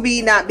about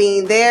Ruby not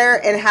being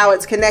there and how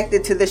it's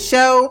connected to the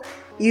show,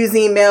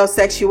 using male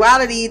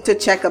sexuality to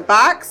check a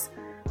box.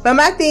 But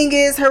my thing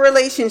is, her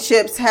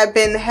relationships have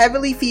been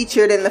heavily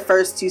featured in the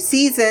first 2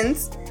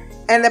 seasons.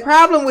 And the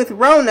problem with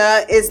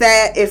Rona is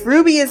that if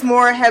Ruby is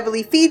more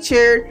heavily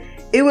featured,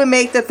 it would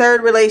make the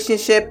 3rd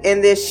relationship in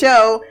this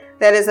show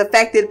that is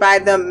affected by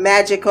the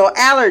magical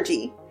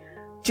allergy.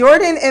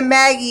 Jordan and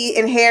Maggie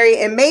and Harry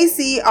and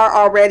Macy are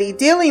already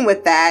dealing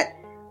with that.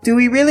 Do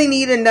we really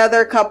need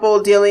another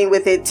couple dealing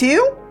with it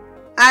too?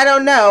 I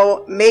don't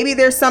know. Maybe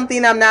there's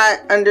something I'm not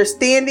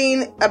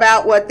understanding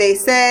about what they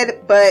said,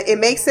 but it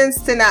makes sense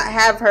to not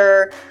have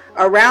her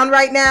around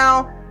right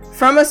now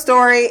from a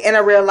story and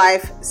a real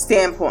life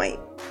standpoint.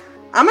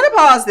 I'm going to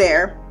pause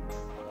there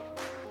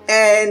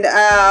and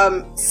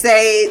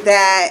say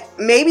that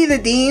maybe the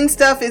Dean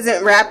stuff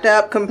isn't wrapped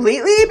up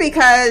completely,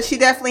 because she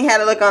definitely had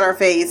a look on her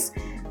face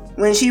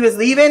when she was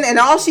leaving, and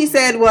all she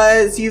said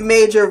was, "You've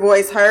made your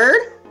voice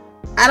heard."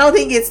 I don't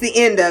think it's the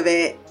end of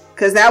it,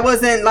 because that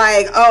wasn't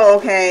like, "Oh,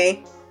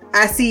 okay,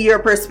 I see your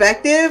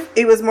perspective."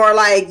 It was more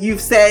like,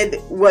 "You've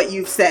said what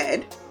you've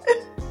said."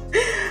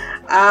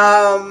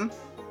 And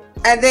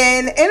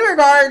then in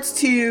regards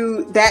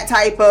to that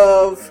type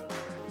of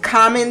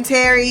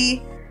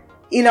commentary,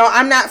 you know,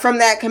 I'm not from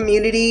that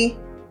community.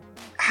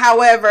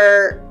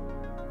 However,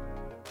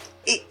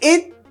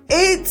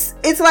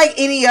 it's like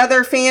any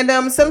other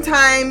fandom.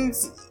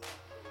 Sometimes,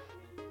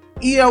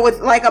 you know, with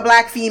like a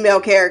black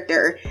female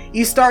character,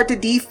 you start to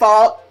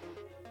default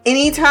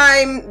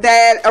anytime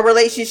that a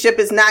relationship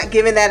is not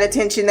given that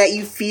attention that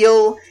you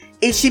feel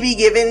it should be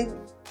given.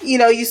 You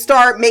know, you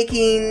start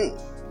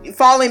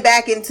falling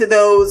back into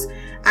those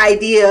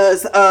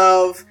ideas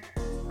of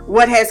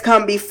what has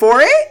come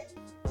before it.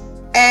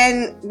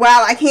 And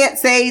while I can't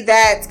say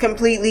that's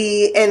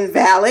completely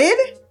invalid,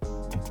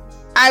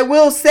 I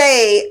will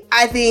say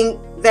I think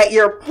that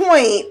your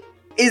point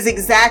is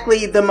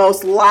exactly the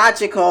most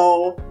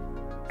logical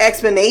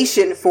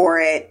explanation for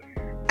it.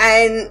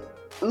 And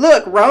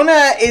look,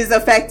 Rona is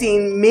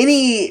affecting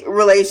many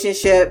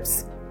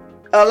relationships,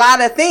 a lot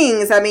of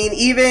things. I mean,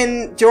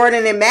 even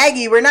Jordan and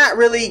Maggie, we're not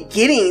really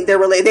getting their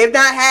they've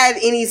not had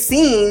any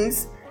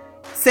scenes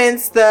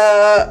since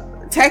the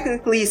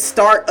technically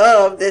start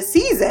of the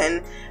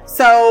season.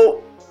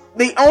 So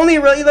the only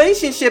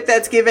relationship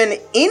that's given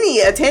any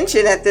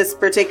attention at this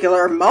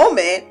particular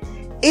moment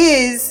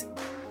is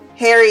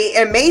Harry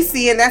and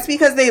Macy, and that's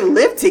because they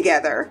live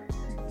together.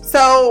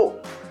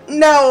 So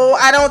no,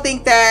 I don't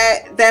think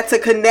that that's a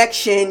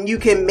connection you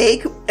can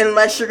make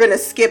unless you're going to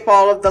skip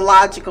all of the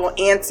logical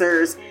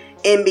answers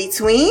in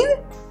between.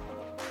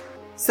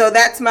 So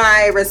that's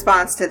my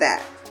response to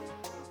that.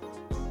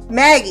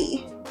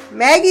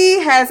 Maggie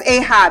has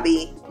a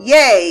hobby.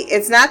 Yay,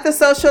 it's not the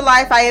social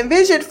life I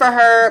envisioned for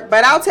her,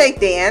 but I'll take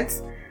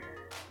dance.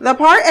 The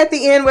part at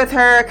the end with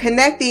her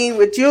connecting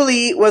with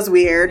Julie was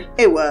weird.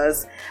 It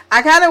was.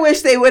 I kind of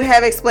wish they would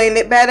have explained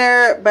it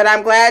better, but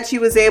I'm glad she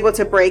was able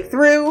to break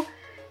through,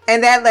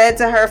 and that led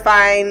her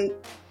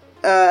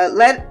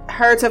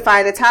to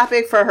find a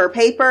topic for her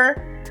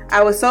paper.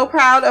 I was so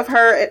proud of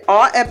her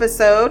all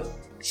episode.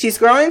 She's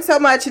growing so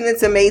much, and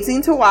it's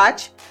amazing to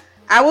watch.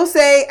 I will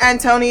say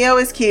Antonio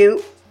is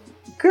cute.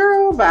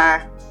 Girl,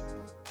 bye.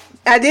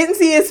 I didn't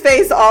see his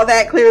face all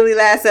that clearly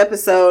last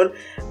episode,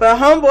 but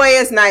homeboy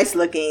is nice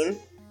looking.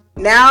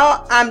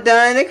 Now I'm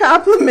done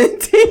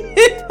complimenting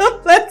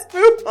him. Let's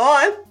move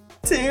on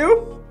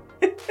to...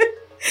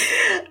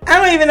 I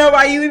don't even know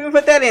why you even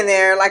put that in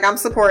there. Like, I'm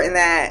supporting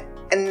that.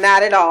 And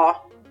not at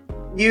all.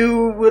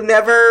 You will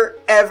never,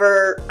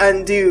 ever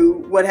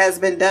undo what has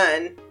been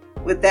done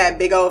with that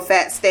big old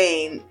fat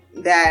stain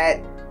that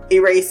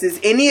erases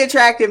any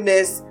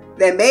attractiveness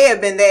that may have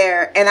been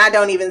there, and I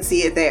don't even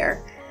see it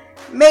there.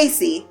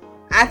 Macy,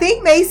 I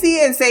think Macy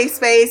and Safe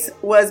Space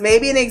was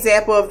maybe an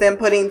example of them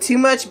putting too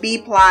much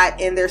B-plot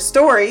in their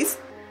stories.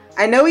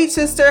 I know each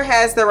sister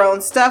has their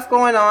own stuff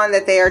going on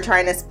that they are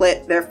trying to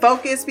split their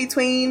focus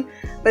between,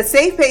 but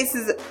Safe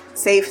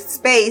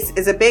Space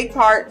is a big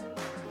part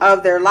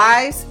of their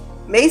lives.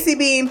 Macy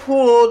being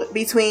pulled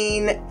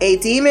between a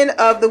Demon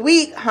of the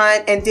Week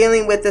hunt and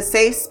dealing with the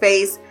Safe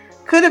Space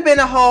could have been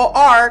a whole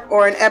arc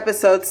or an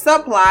episode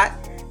subplot.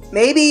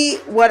 Maybe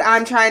what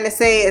I'm trying to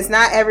say is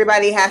not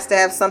everybody has to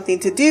have something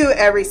to do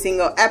every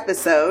single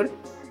episode.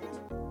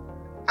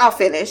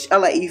 I'll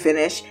let you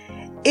finish.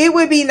 It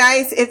would be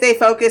nice if they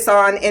focus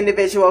on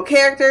individual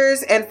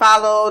characters and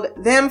followed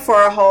them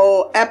for a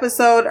whole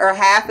episode or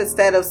half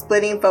instead of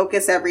splitting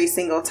focus every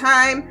single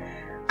time.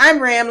 I'm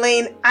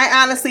rambling.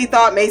 I honestly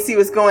thought Macy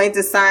was going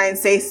to sign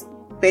Safe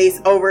Space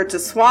over to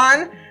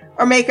Swan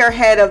or make her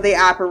head of the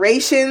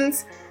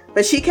operations,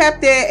 but she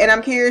kept it, and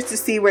I'm curious to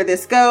see where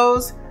this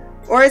goes.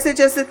 Or is it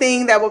just a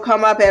thing that will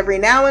come up every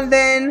now and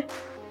then?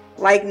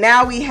 Like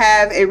now we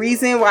have a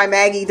reason why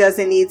Maggie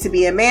doesn't need to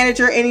be a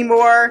manager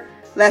anymore.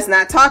 Let's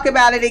not talk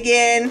about it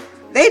again.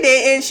 They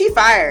didn't. She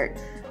fired.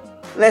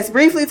 Let's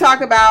briefly talk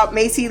about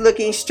Macy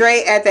looking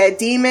straight at that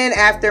demon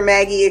after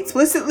Maggie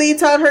explicitly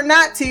told her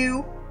not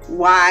to.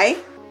 Why?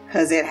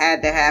 Because it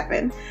had to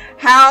happen.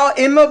 How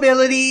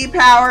immobility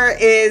power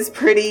is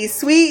pretty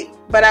sweet,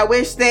 but I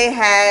wish they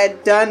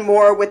had done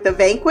more with the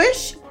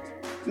Vanquish.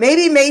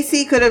 Maybe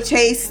Macy could have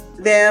chased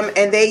them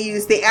and they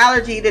used the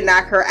allergy to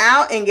knock her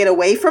out and get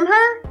away from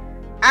her.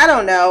 I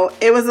don't know.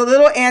 It was a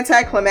little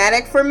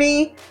anticlimactic for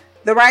me.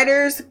 The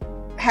writers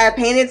have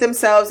painted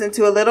themselves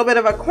into a little bit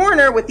of a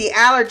corner with the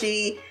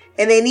allergy,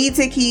 and they need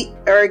to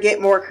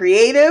get more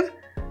creative.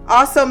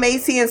 Also,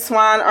 Macy and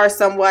Swan are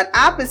somewhat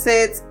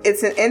opposites.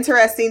 It's an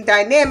interesting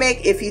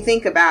dynamic if you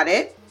think about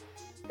it.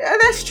 Yeah,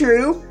 that's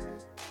true.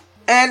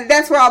 And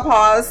that's where I'll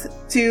pause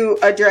to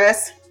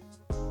address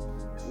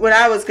what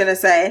I was going to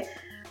say.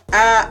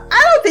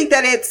 I don't think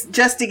that it's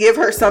just to give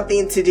her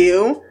something to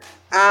do.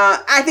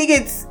 I think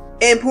it's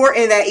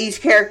important that each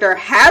character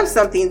have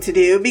something to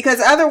do, because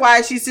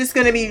otherwise she's just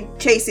going to be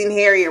chasing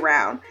Harry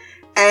around,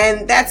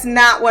 and that's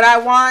not what I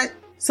want.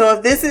 So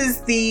if this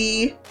is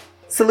the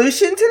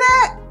solution to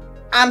that,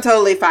 I'm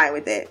totally fine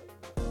with it.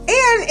 And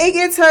it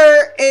gets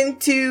her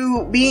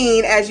into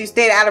being, as you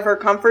stated, out of her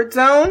comfort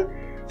zone.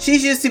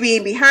 She's used to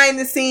being behind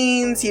the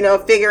scenes,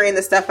 figuring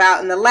the stuff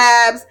out in the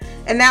labs,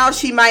 and now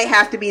she might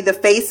have to be the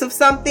face of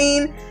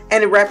something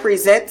and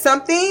represent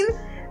something.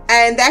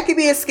 And that could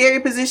be a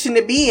scary position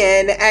to be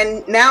in.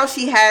 And now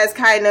she has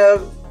kind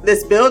of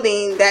this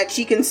building that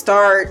she can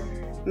start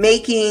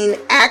making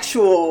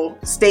actual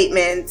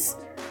statements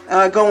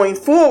going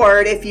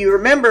forward. If you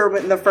remember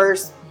when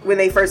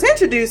they first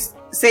introduced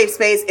Safe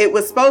Space, it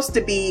was supposed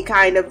to be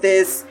kind of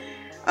this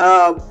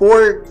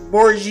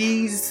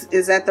bourgeois,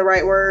 is that the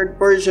right word?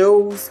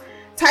 Bourgeois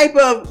type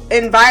of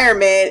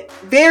environment.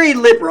 Very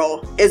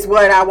liberal is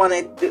what I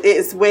want to,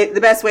 is the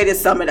best way to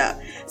sum it up.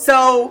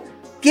 So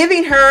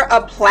giving her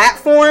a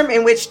platform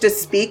in which to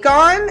speak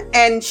on,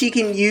 and she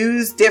can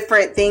use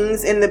different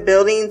things in the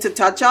building to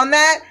touch on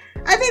that.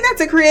 I think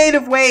that's a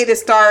creative way to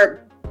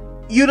start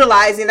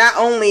utilizing not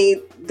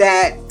only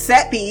that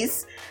set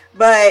piece,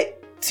 but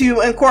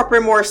to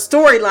incorporate more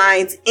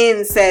storylines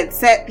in said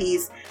set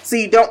piece, so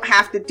you don't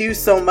have to do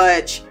so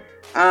much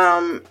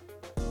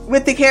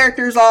with the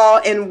characters all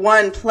in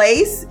one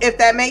place, if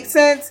that makes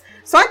sense.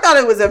 So I thought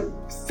it was a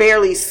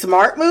fairly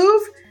smart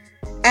move.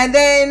 And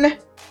then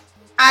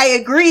I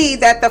agree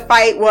that the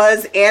fight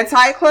was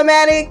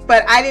anticlimactic,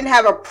 but I didn't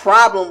have a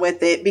problem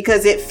with it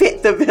because it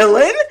fit the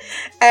villain,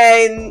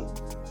 and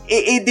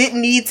it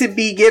didn't need to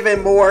be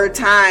given more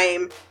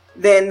time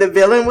than the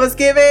villain was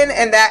given,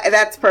 and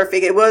that's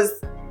perfect. It was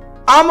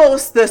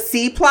almost the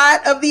C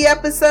plot of the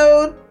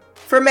episode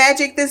for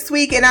Magic this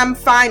week, and I'm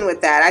fine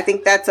with that. I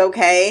think that's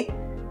okay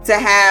to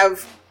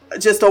have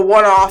just a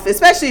one-off,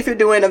 especially if you're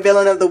doing a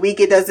villain of the week.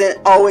 It doesn't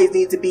always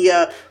need to be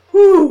a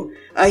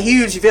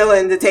huge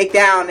villain to take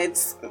down.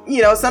 It's,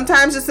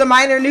 sometimes just a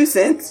minor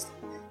nuisance.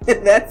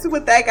 That's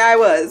what that guy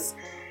was.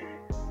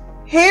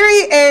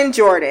 Harry and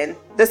Jordan.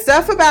 The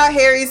stuff about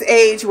Harry's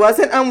age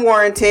wasn't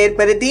unwarranted,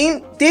 but it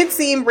did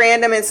seem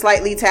random and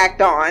slightly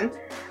tacked on.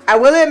 I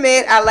will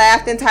admit I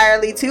laughed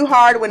entirely too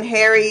hard when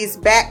Harry's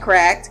back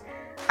cracked.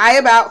 I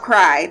about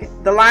cried.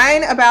 The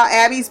line about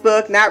Abby's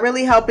book not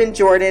really helping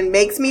Jordan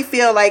makes me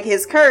feel like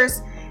his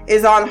curse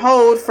is on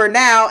hold for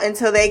now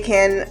until they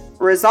can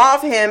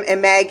resolve him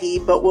and Maggie,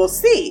 but we'll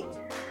see.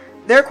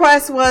 Their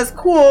quest was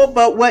cool,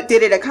 but what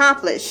did it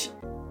accomplish?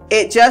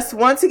 It just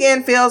once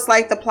again feels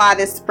like the plot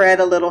is spread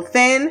a little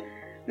thin.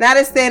 Not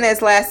as thin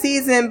as last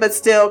season, but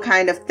still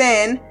kind of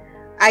thin.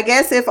 I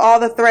guess if all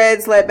the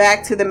threads led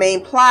back to the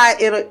main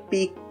plot,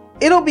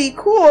 it'll be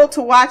cool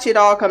to watch it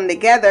all come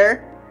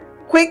together.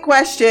 Quick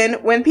question,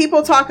 when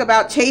people talk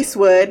about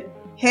Chasewood,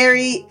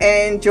 Harry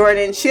and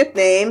Jordan's ship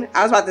name,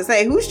 I was about to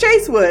say, who's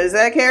Chasewood? Is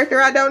that a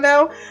character I don't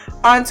know?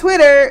 On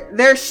Twitter,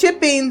 they're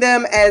shipping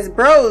them as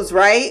bros,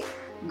 right?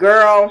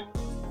 Girl,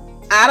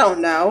 I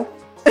don't know.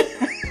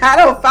 I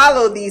don't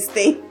follow these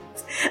things.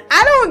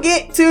 I don't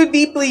get too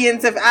deeply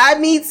into. I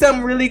meet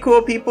some really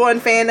cool people in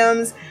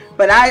fandoms,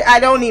 but I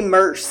don't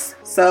immerse.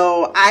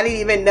 So I didn't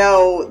even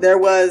know there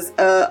was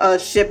a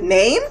ship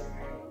name.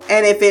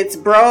 And if it's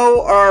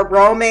bro or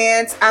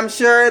bromance, I'm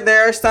sure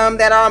there are some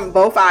that are on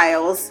both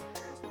aisles.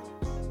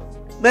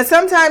 But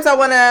sometimes I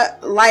want to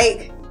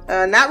like,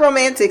 not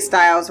romantic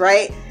styles,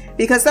 right?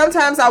 Because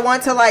sometimes I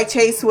want to like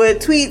Chasewood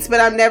tweets, but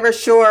I'm never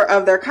sure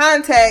of their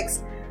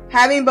context.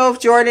 Having both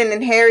Jordan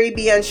and Harry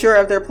be unsure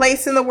of their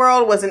place in the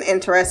world was an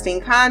interesting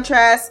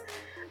contrast.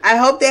 I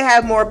hope they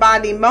have more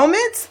bonding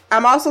moments.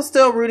 I'm also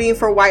still rooting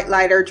for White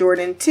Lighter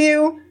Jordan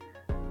too.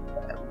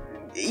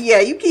 Yeah,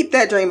 you keep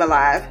that dream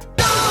alive.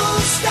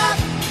 Don't stop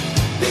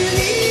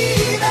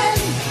believing.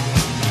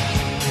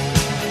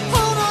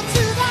 Hold on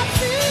to that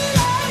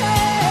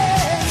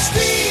feeling.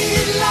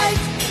 Street light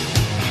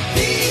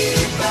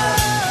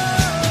people.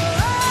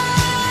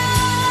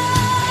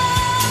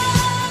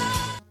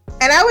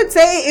 And I would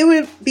say it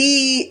would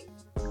be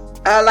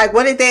like,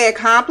 what did they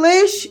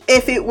accomplish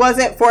if it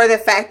wasn't for the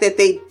fact that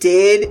they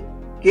did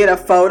get a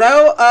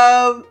photo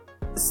of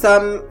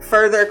some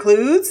further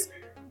clues?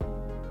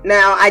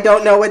 Now, I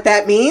don't know what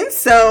that means,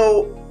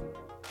 so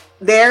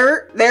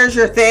there's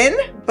your thing,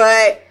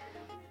 but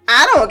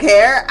I don't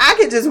care. I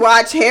could just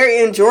watch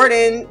Harry and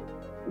Jordan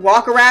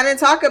walk around and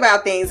talk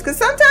about things, because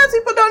sometimes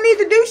people don't need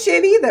to do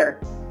shit either.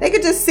 They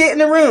could just sit in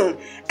the room,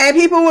 and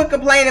people would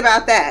complain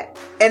about that.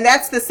 And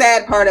that's the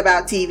sad part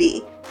about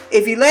TV.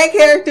 If you let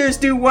characters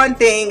do one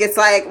thing, it's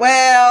like,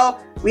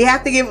 well, we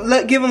have to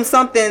give them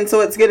something,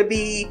 so it's going to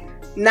be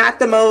not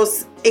the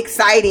most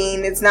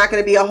exciting. It's not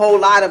going to be a whole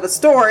lot of a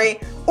story.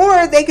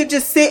 Or they could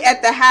just sit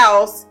at the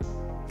house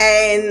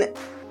and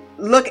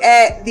look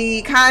at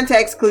the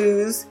context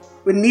clues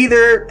with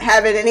neither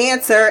having an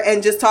answer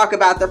and just talk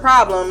about the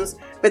problems.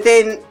 But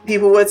then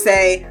people would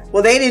say,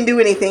 well, they didn't do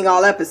anything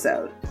all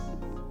episode.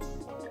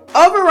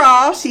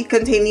 Overall, she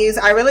continues,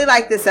 I really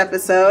like this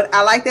episode.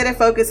 I like that it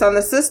focused on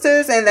the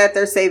sisters and that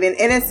they're saving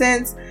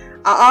innocence.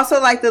 I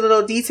also like the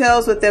little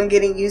details with them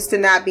getting used to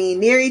not being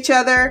near each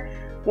other.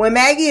 When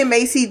Maggie and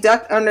Macy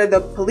ducked under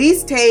the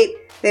police tape,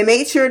 they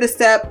made sure to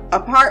step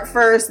apart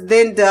first,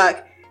 then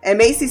duck. And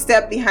Macy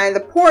stepped behind the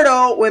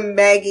portal when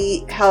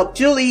Maggie helped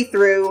Julie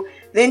through,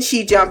 then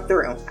she jumped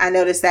through. I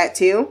noticed that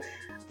too.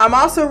 I'm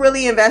also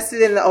really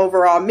invested in the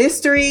overall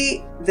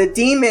mystery. The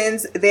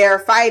demons they are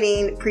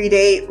fighting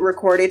predate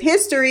recorded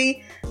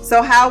history,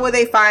 so how will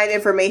they find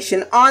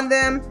information on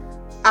them?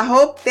 I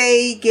hope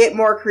they get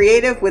more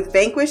creative with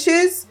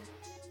vanquishes.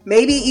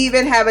 Maybe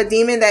even have a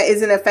demon that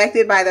isn't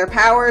affected by their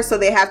power, so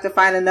they have to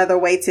find another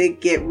way to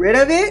get rid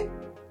of it.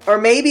 Or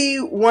maybe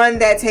one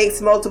that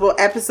takes multiple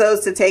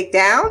episodes to take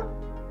down.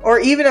 Or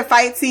even a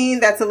fight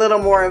scene that's a little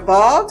more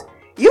involved.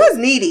 You was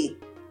needy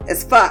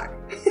as fuck.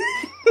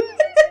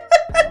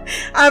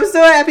 I'm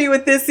so happy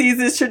with this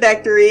season's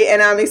trajectory,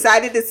 and I'm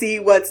excited to see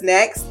what's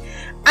next.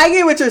 I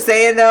get what you're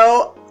saying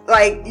though.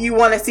 Like, you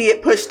want to see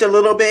it pushed a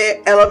little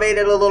bit,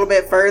 elevated a little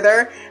bit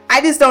further.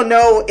 I just don't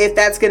know if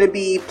that's going to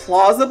be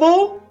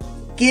plausible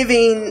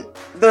given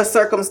the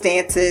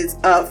circumstances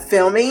of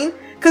filming.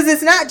 Because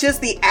it's not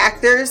just the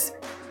actors,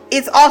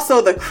 it's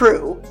also the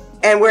crew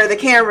and where the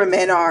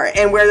cameramen are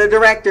and where the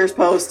director's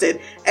posted.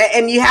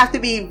 And you have to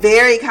be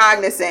very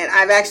cognizant.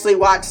 I've actually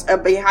watched a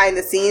behind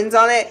the scenes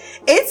on it.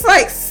 It's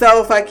like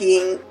so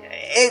fucking...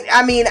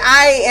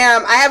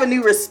 I have a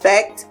new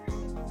respect,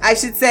 I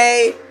should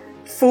say,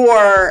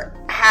 for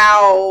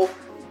how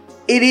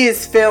it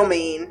is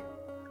filming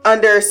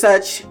under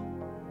such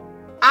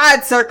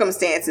odd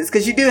circumstances.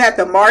 Because you do have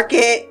to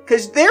market,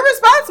 because they're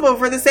responsible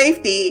for the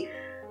safety.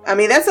 I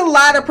mean, that's a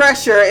lot of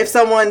pressure if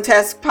someone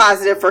tests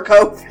positive for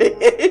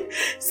COVID.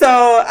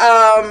 So,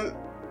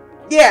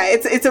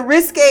 it's a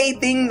risque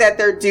thing that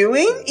they're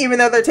doing, even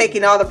though they're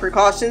taking all the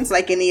precautions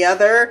like any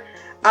other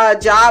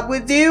job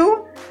would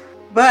do.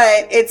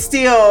 But it's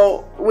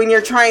still, when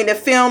you're trying to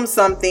film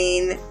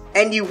something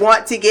and you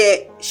want to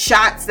get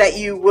shots that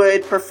you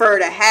would prefer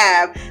to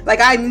have. Like,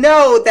 I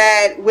know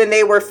that when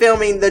they were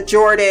filming the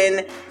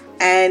Jordan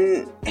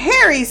and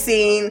Harry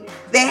scene,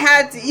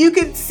 you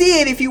could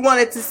see it if you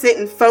wanted to sit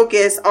and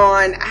focus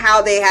on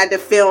how they had to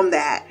film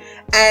that,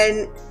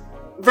 and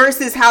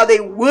versus how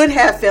they would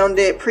have filmed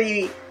it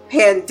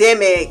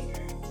pre-pandemic.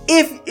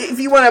 If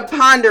you want to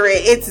ponder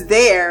it, it's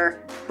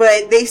there,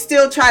 but they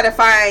still try to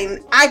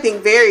find, I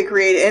think, very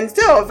creative, and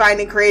still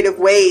finding creative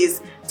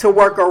ways to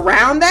work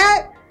around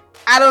that.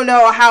 I don't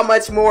know how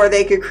much more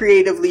they could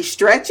creatively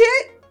stretch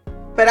it,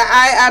 but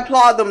I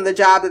applaud them the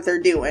job that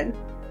they're doing.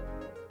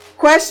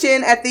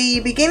 Question: at the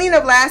beginning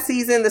of last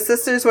season, the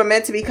sisters were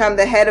meant to become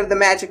the head of the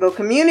magical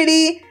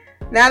community.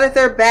 Now that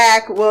they're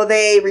back, will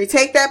they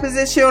retake that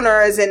position,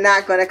 or is it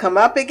not going to come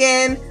up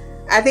again?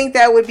 I think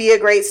that would be a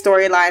great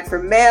storyline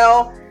for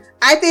Mel.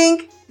 I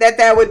think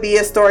that would be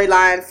a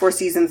storyline for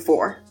season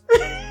 4.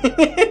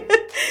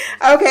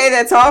 Okay,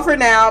 that's all for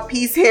now.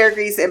 Peace, hair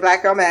grease, and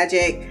Black Girl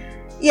Magic.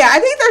 Yeah, I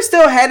think they're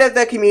still head of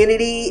the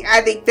community. I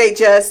think they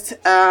just...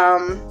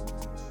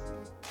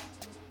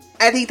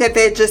 I think that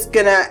they're just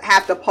gonna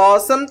have to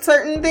pause some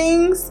certain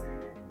things,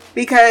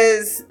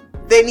 because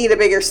they need a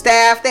bigger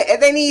staff.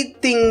 They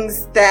need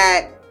things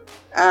that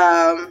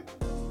are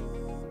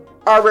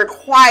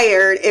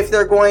required if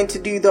they're going to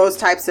do those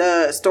types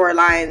of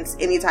storylines,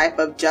 any type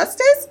of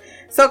justice.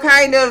 So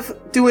kind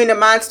of doing a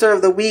monster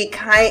of the week,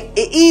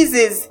 it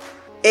eases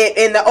it,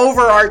 and the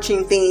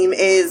overarching theme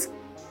is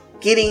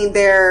getting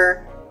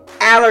their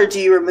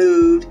allergy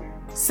removed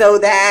so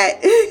that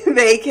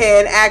they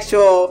can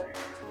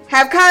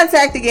have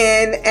contact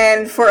again.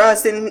 And for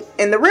us in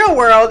the real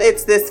world,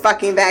 it's this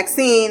fucking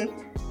vaccine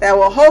that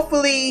will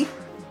hopefully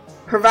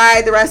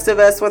provide the rest of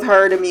us with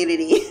herd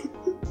immunity.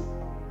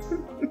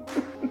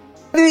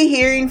 We'll be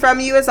hearing from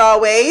you as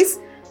always.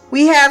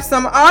 We have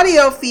some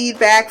audio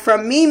feedback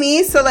from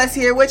Mimi, so let's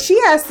hear what she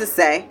has to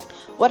say.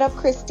 What up,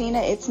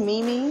 Christina? It's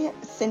Mimi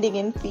sending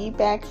in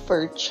feedback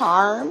for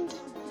Charmed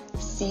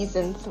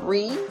Season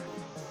 3.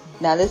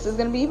 Now, this is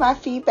going to be my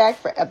feedback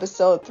for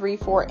episode 3,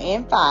 4,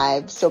 and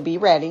 5, so be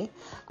ready.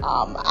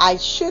 I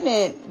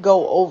shouldn't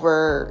go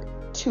over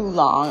too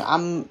long.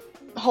 I'm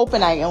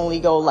hoping I only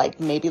go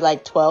maybe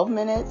 12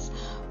 minutes,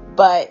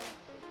 but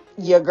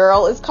your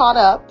girl is caught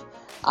up.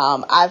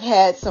 I've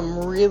had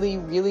some really,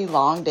 really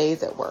long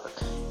days at work.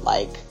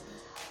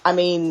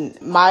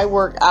 My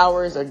work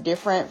hours are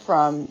different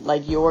from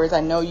yours.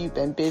 I know you've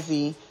been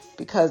busy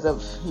because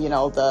of,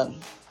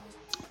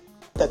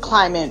 the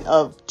climate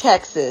of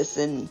Texas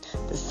and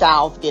the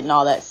South getting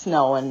all that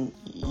snow, and,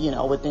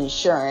 with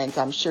insurance,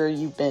 I'm sure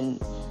you've been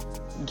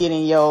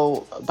getting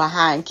your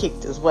behind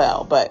kicked as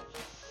well. But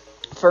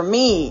for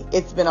me,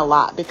 it's been a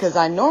lot because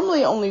I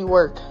normally only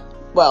work,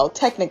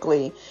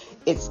 technically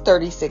it's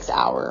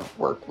 36-hour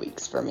work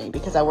weeks for me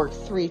because I work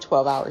 3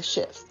 12-hour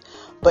shifts.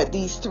 But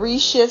these 3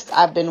 shifts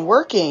I've been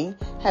working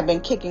have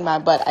been kicking my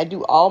butt. I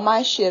do all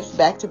my shifts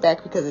back to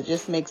back because it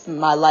just makes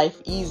my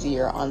life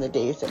easier on the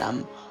days that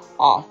I'm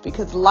off.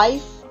 Because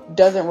life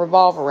doesn't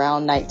revolve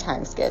around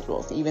nighttime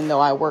schedules. Even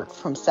though I work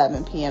from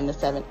 7 p.m. to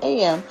 7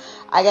 a.m.,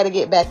 I got to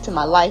get back to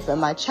my life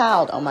and my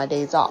child on my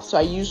days off. So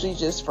I usually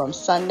just from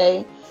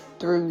Sunday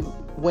through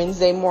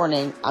Wednesday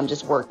morning, I'm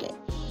just working.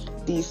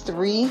 These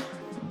 3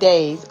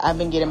 days I've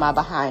been getting my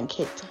behind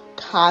kicked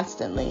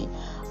constantly.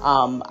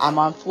 I'm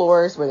on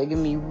floors where they give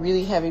me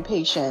really heavy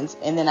patients,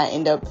 and then I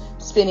end up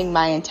spending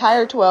my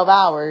entire 12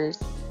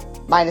 hours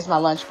minus my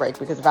lunch break,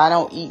 because if I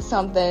don't eat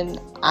something,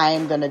 I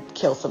am gonna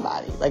kill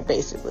somebody.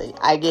 Basically,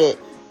 I get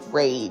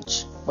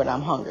rage when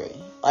I'm hungry.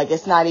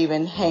 It's not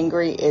even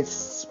hangry,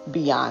 it's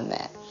beyond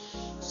that.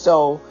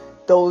 So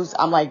those,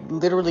 I'm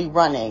literally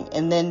running,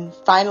 and then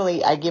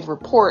finally I give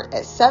report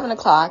at 7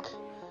 o'clock,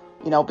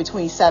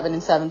 between 7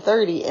 and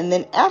 7:30. And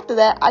then after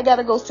that, I got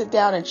to go sit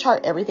down and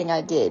chart everything I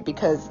did,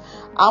 because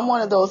I'm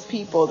one of those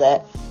people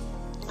that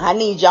I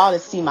need y'all to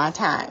see my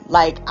time.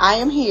 I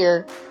am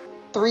here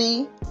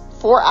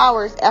 3-4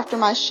 hours after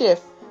my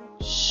shift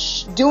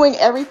doing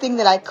everything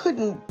that I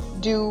couldn't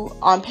do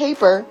on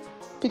paper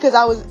because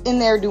I was in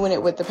there doing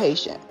it with the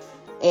patient.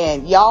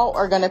 And y'all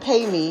are going to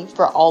pay me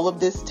for all of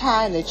this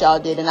time that y'all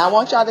did. And I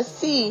want y'all to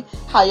see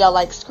how y'all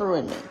like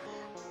screwing me.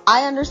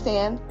 I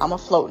understand. I'm a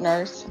float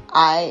nurse.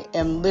 I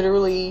am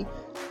literally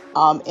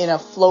in a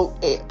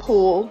float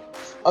pool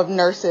of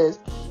nurses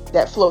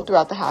that float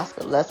throughout the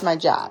hospital. That's my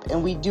job.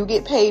 And we do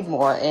get paid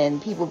more,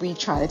 and people be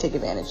trying to take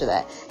advantage of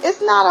that.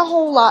 It's not a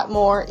whole lot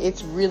more.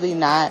 It's really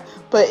not.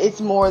 But it's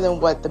more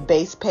than what the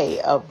base pay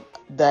of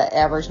the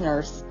average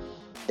nurse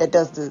that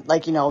does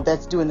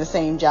that's doing the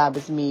same job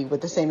as me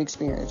with the same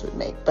experience would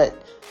make. But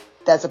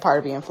that's a part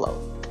of being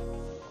float.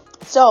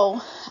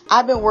 So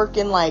I've been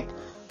working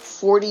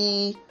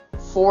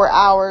 44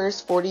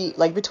 hours,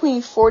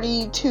 between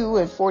 42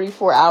 and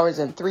 44 hours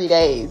in 3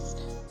 days,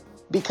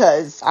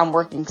 because I'm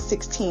working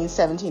 16,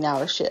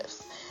 17-hour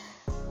shifts.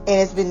 And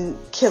it's been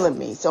killing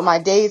me. So my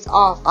days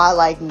off,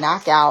 I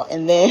knock out,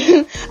 and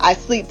then I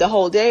sleep the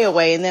whole day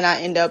away, and then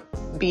I end up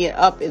being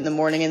up in the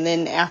morning, and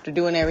then after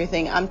doing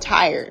everything, I'm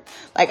tired.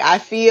 I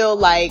feel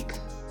like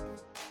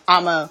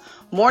I'm a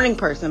morning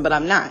person, but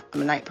I'm not.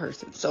 I'm a night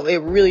person. So it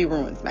really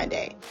ruins my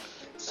day.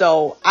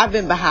 So I've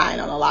been behind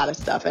on a lot of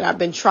stuff, and I've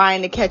been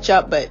trying to catch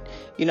up, but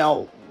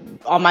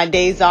on my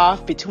days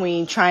off,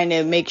 between trying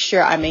to make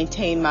sure I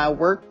maintain my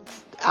work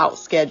out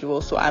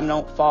schedule so I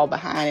don't fall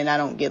behind and I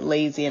don't get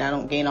lazy and I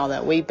don't gain all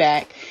that weight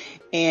back,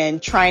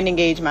 and trying to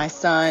engage my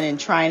son and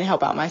trying to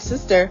help out my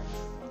sister,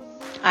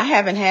 I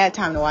haven't had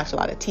time to watch a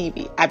lot of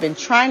TV. I've been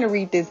trying to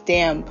read this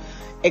damn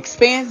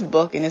Expanse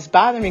book, and it's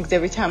bothering me because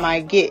every time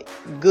I get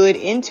good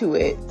into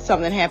it,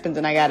 something happens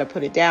and I got to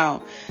put it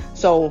down.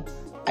 So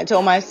I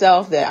told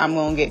myself that I'm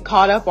going to get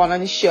caught up on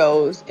the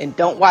shows and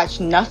don't watch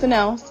nothing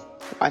else.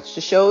 Watch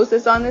the shows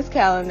that's on this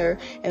calendar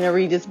and then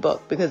read this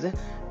book, because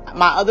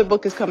my other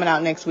book is coming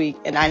out next week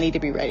and I need to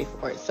be ready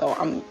for it. So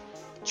I'm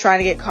trying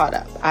to get caught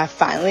up. I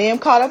finally am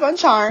caught up on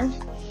Charmed.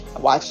 I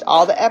watched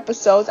all the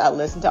episodes. I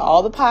listened to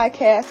all the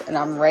podcasts, and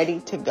I'm ready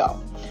to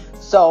go.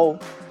 So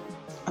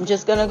I'm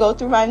just going to go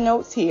through my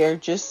notes here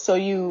just so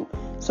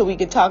we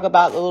can talk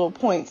about the little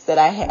points that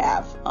I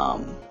have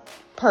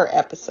per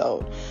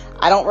episode.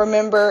 I don't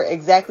remember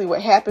exactly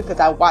what happened because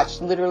I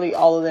watched literally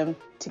all of them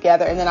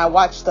together, and then I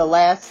watched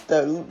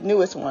the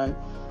newest one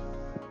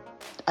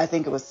I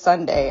think it was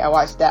Sunday. I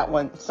watched that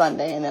one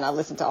Sunday, and then I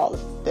listened to all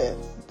the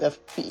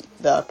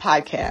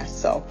podcast.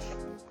 So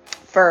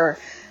for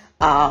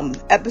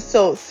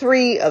episode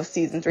 3 of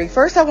season 3,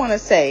 first I want to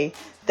say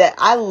that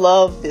I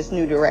love this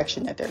new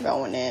direction that they're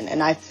going in,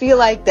 and I feel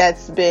like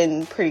that's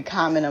been pretty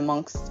common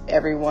amongst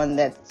everyone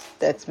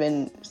that's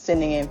been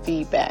sending in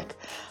feedback.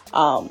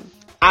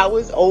 I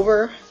was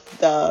over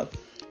the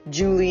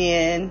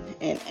Julian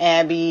and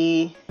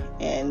Abby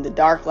and the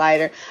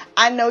Darklighter.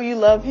 I know you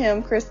love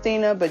him,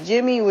 Christina, but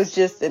Jimmy was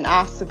just an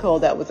obstacle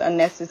that was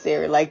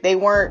unnecessary. Like, they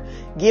weren't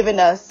giving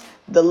us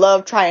the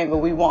love triangle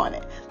we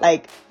wanted.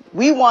 Like,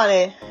 we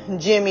wanted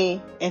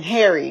Jimmy and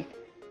Harry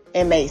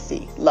and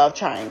Macy love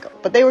triangle,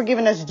 but they were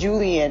giving us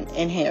Julian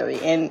and Harry,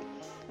 and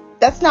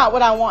that's not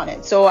what I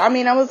wanted. So I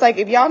mean, I was like,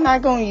 if y'all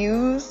not gonna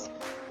use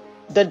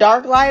the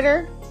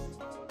Darklighter,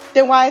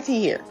 then why is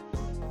he here?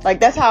 Like,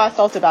 that's how I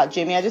felt about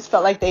Jimmy. I just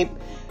felt like they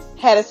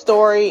had a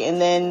story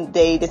and then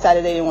they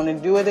decided they didn't want to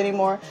do it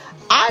anymore.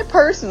 I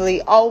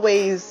personally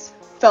always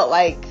felt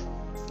like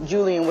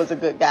Julian was a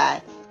good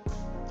guy,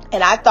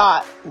 and I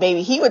thought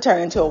maybe he would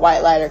turn into a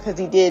white lighter because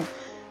he did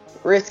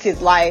risk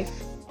his life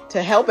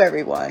to help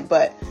everyone,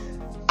 but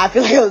I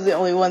feel like I was the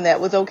only one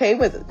that was okay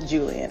with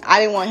Julian. I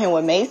didn't want him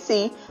with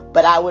Macy,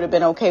 but I would have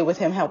been okay with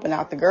him helping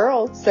out the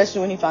girls,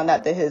 especially when he found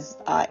out that his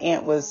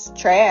aunt was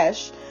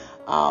trash.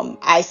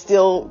 I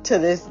still, to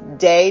this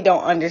day,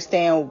 don't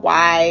understand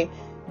why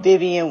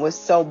Vivian was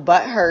so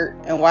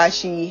butthurt and why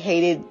she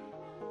hated,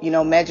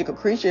 magical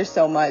creatures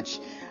so much.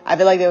 I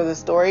feel like there was a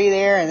story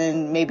there, and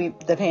then maybe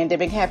the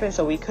pandemic happened,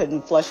 so we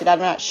couldn't flush it out. I'm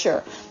not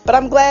sure. But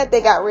I'm glad they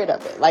got rid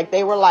of it. Like,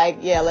 they were like,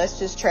 yeah, let's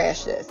just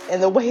trash this.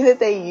 And the way that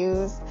they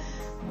used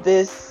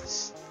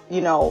this,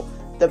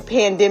 the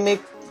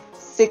pandemic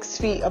 6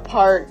 feet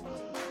apart,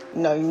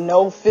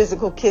 no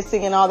physical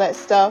kissing and all that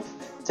stuff,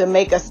 to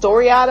make a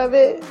story out of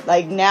it.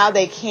 Like, now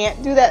they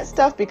can't do that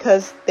stuff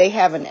because they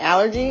have an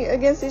allergy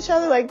against each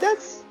other. Like,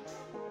 that's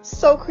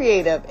so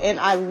creative,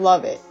 and I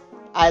love it.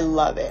 I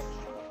love it.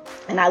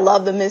 And I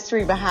love the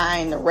mystery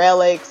behind the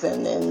relics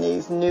and then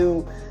these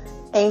new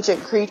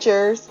ancient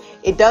creatures.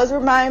 It does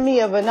remind me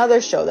of another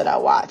show that I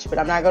watch, but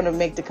I'm not going to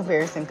make the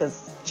comparison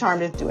because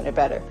Charmed is doing it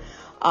better.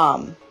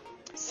 I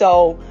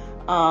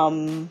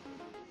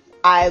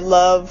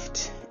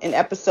loved in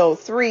episode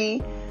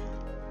 3,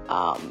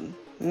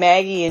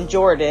 Maggie and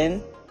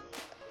Jordan.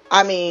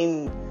 I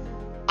mean,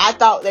 I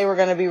thought they were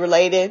going to be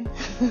related.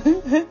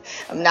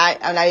 I'm not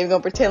even going to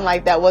pretend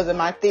like that wasn't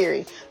my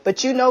theory. But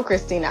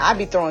Christina, I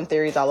be throwing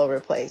theories all over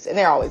the place, and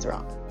they're always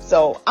wrong.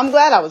 So I'm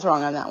glad I was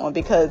wrong on that one,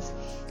 because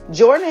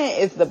Jordan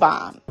is the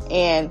bomb,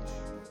 and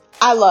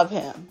I love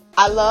him.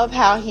 I love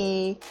how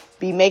he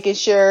be making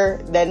sure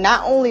that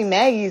not only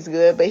Maggie's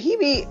good, but he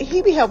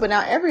be helping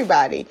out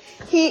everybody.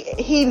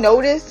 He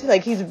noticed,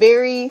 like, he's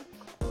very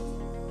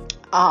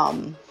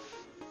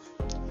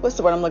what's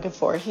the word I'm looking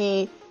for?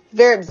 He's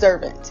very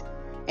observant.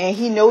 And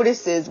he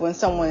notices when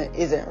someone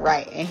isn't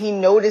right, and he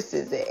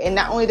notices it. And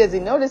not only does he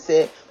notice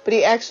it, but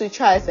he actually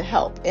tries to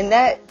help. And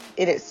that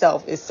in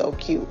itself is so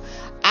cute.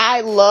 I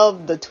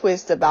love the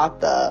twist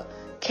about the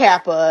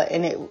Kappa,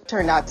 and it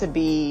turned out to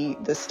be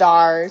the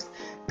stars,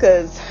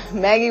 because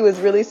Maggie was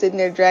really sitting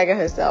there dragging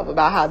herself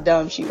about how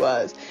dumb she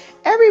was.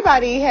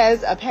 Everybody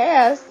has a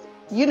past.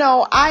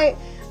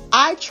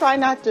 I try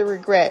not to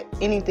regret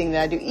anything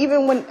that I do,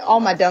 even when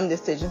all my dumb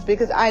decisions,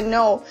 because I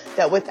know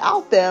that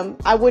without them,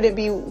 I wouldn't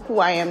be who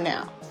I am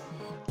now.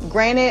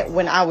 Granted,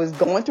 when I was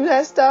going through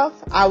that stuff,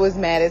 I was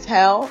mad as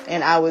hell,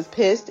 and I was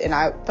pissed, and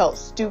I felt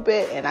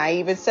stupid, and I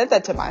even said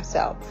that to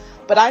myself.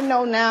 But I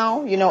know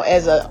now,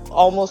 as a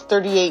almost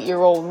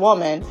 38-year-old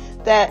woman,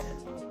 that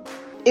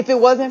if it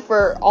wasn't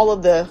for all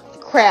of the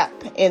crap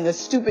and the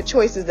stupid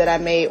choices that I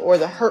made, or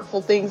the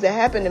hurtful things that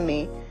happened to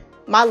me,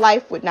 my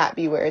life would not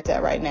be where it's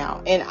at right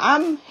now. And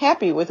I'm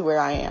happy with where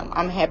I am.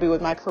 I'm happy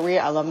with my career.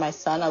 I love my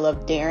son. I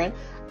love Darren.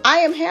 I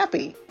am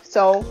happy.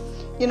 So,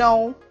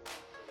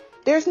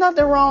 there's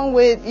nothing wrong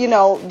with,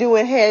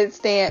 doing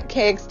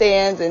keg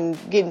stands and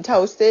getting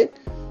toasted.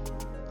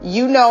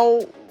 You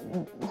know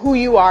who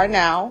you are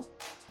now,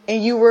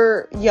 and you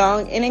were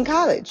young and in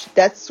college.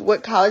 That's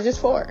what college is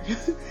for.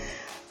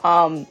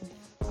 Okay,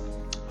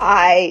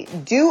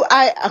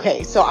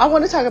 so I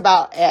want to talk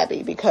about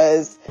Abby,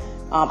 because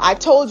I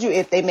told you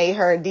if they made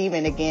her a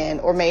demon again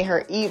or made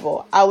her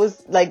evil, I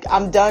was like,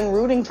 I'm done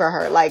rooting for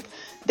her. Like,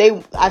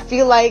 I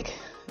feel like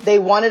they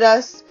wanted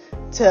us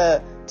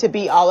to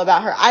be all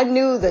about her. I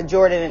knew the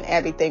Jordan and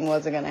Abby thing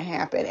wasn't going to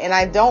happen. And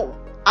I don't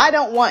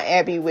want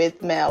Abby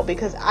with Mel,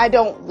 because I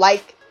don't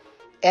like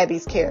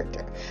Abby's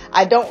character.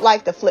 I don't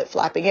like the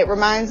flip-flopping. It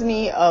reminds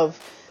me of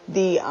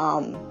the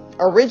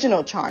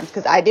original Charmed,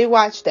 because I did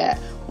watch that.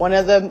 One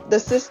of the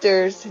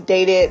sisters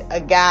dated a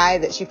guy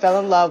that she fell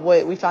in love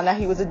with. We found out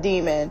he was a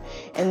demon,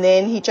 and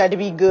then he tried to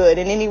be good,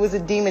 and then he was a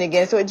demon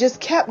again. So it just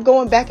kept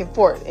going back and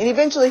forth, and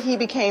eventually he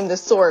became the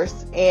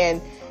source,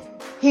 and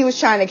he was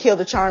trying to kill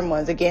the Charmed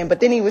ones again, but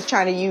then he was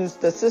trying to use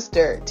the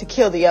sister to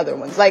kill the other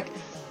ones. Like,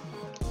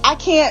 I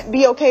can't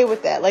be okay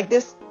with that. Like,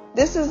 this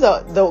this is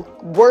the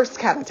worst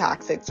kind of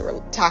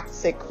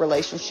toxic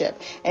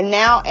relationship. And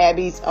now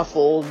Abby's a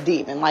full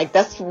demon. Like,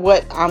 that's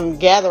what I'm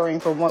gathering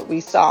from what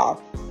we saw.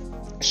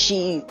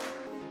 She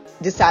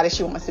decided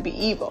she wants to be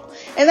evil.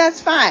 And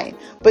that's fine.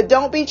 But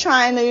don't be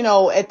trying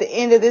to, at the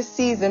end of this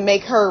season,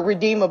 make her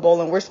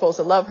redeemable and we're supposed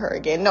to love her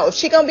again. No, if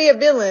she gonna be a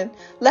villain,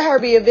 let her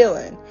be a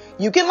villain.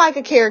 You can like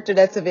a character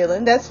that's a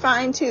villain. That's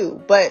fine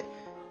too. But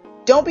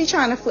don't be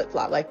trying to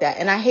flip-flop like that.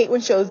 And I hate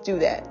when shows do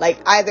that. Like,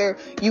 either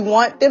you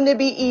want them to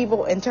be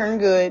evil and turn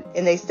good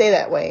and they stay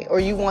that way, or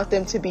you want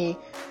them to be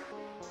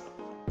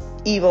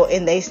evil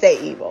and they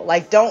stay evil.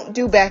 Like, don't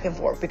do back and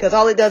forth, because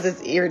all it does is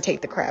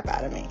irritate the crap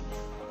out of me.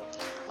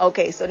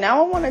 Okay, so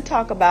now I want to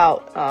talk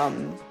about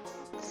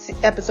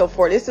episode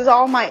 4. This is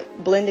all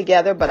might blend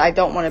together, but I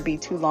don't want to be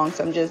too long,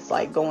 so I'm just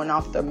like going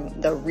off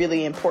the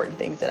really important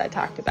things that I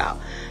talked about.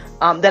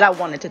 That I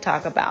wanted to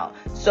talk about.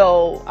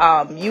 So,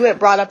 you had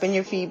brought up in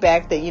your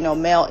feedback that,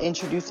 Mel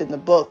introduced in the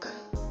book,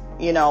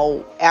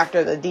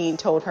 after the dean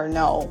told her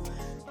no.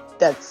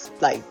 That's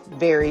like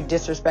very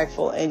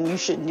disrespectful and you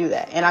shouldn't do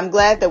that. And I'm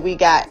glad that we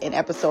got in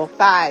episode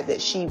 5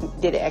 that she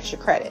did an extra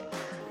credit.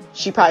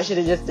 She probably should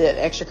have just did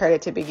extra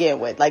credit to begin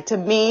with. Like, to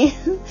me,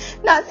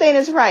 not saying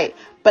it's right,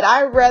 but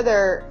I'd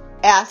rather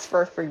ask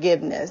for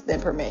forgiveness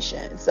than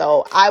permission.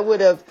 So I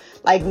would have,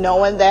 like,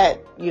 knowing that,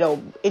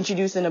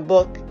 introducing a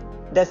book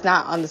that's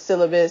not on the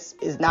syllabus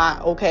is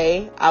not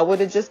okay, I would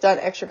have just done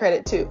extra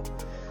credit too.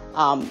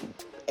 All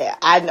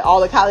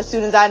the college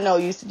students I know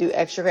used to do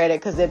extra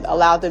credit because it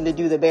allowed them to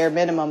do the bare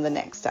minimum the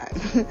next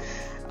time.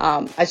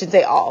 I shouldn't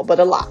say all, but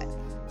a lot.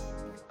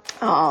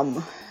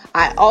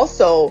 I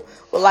also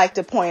would like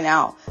to point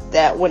out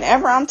that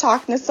whenever I'm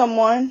talking to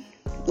someone,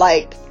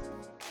 like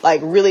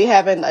really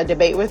having a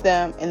debate with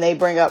them, and they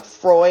bring up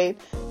Freud,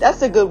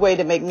 that's a good way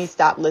to make me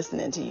stop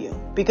listening to you.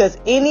 Because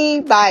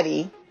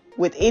anybody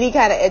with any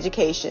kind of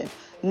education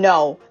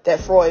know that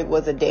Freud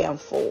was a damn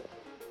fool.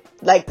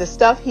 Like, the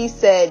stuff he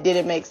said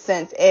didn't make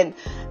sense. And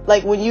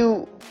like, when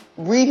you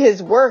read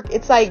his work,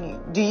 it's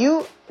like, do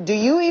you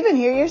even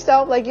hear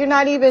yourself? Like, you're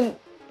not even,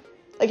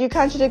 like, you're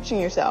contradicting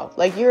yourself.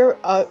 Like, you're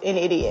an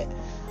idiot.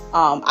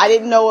 I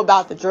didn't know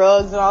about the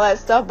drugs and all that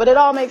stuff, but it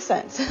all makes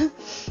sense.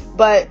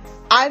 But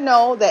I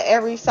know that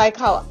every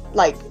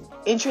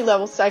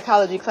entry-level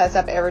psychology class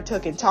I've ever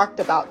took and talked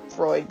about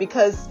Freud,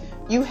 because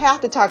you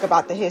have to talk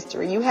about the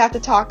history. You have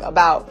to talk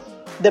about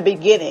the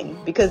beginning,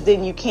 because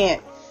then you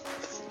can't,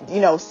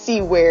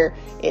 see where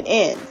it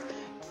ends.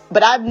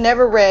 But I've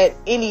never read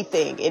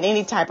anything in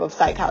any type of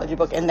psychology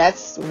book, and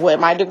that's what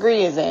my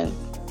degree is in,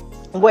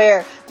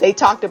 where they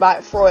talked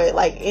about Freud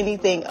like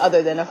anything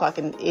other than a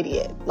fucking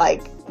idiot.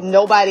 Like,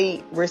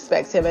 nobody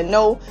respects him, and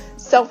no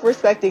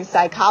self-respecting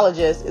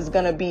psychologist is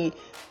going to be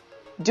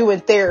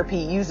doing therapy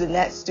using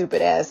that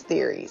stupid ass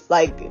theories.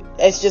 Like,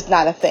 it's just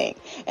not a thing.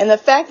 And the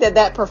fact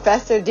that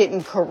professor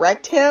didn't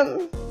correct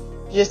him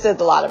just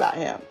says a lot about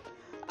him.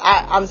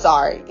 I'm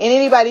sorry. And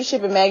anybody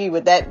shipping Maggie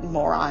with that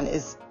moron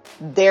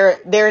they're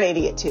an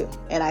idiot too.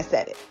 And I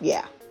said it.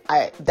 Yeah.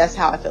 That's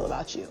how I feel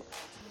about you.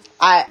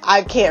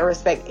 I can't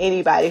respect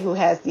anybody who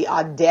has the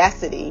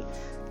audacity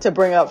to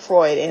bring up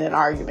Freud in an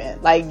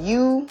argument. Like,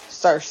 you,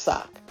 sir,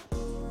 suck.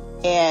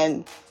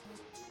 And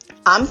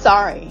I'm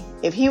sorry.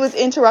 If he was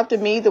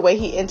interrupting me the way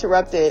he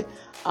interrupted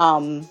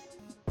Maggie,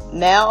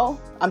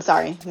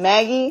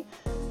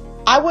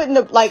 I wouldn't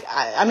have,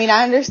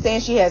 I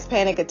understand she has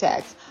panic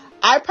attacks.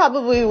 I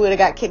probably would have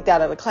got kicked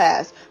out of the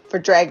class for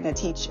dragging a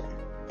teacher.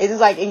 It's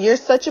like, and you're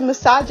such a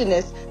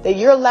misogynist that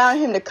you're allowing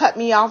him to cut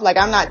me off like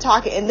I'm not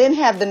talking, and then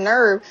have the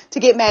nerve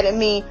to get mad at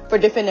me for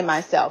defending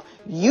myself.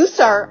 You,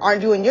 sir, aren't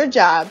doing your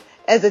job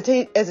as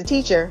a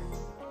teacher,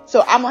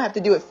 so I'm going to have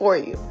to do it for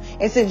you.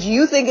 And since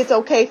you think it's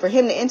okay for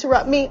him to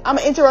interrupt me, I'm going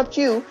to interrupt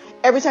you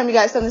every time you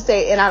got something to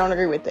say and I don't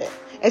agree with it.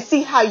 And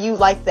see how you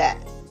like that.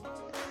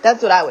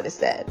 That's what I would have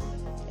said.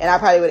 And I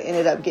probably would have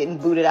ended up getting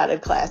booted out of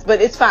class.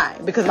 But it's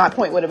fine, because my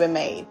point would have been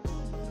made.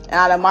 And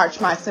I'd have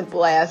marched my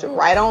simple ass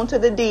right on to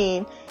the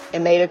dean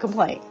and made a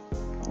complaint.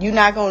 You're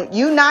not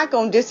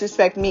gonna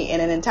disrespect me in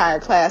an entire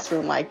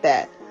classroom like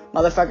that,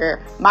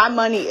 motherfucker. My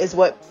money is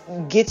what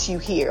gets you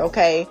here,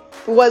 okay?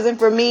 If it wasn't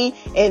for me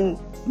and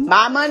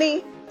my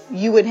money,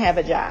 you wouldn't have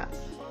a job.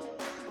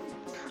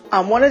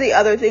 One of the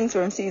other things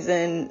from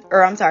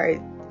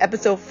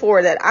episode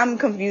 4 that I'm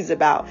confused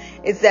about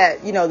is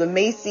that,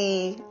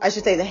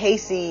 the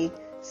Hasty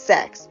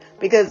sex.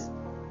 Because,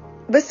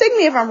 mistake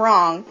me if I'm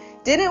wrong,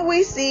 didn't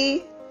we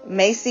see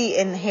Macy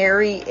and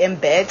Harry in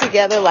bed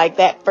together, like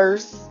that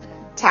first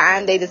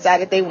time they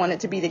decided they wanted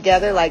to be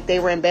together? Like, they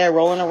were in bed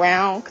rolling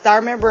around? Because I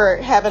remember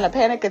having a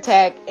panic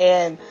attack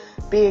and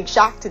being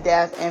shocked to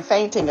death and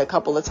fainting a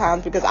couple of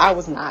times, because I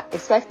was not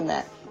expecting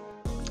that.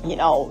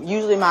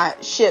 Usually my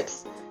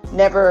ships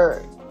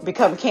never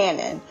become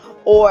canon,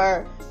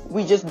 or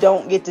we just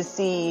don't get to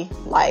see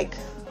like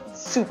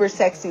super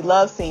sexy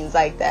love scenes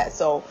like that.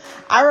 So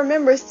I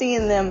remember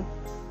seeing them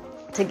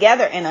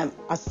together, and I'm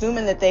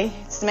assuming that they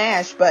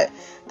smashed, but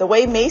the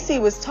way Macy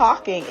was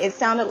talking, it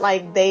sounded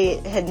like they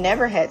had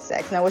never had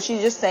sex. Now, was she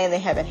just saying they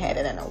haven't had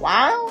it in a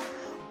while?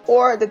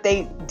 or that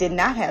they did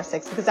not have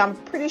sex, because I'm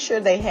pretty sure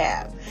they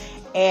have.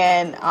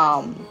 And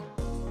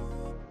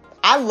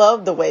I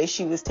love the way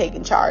she was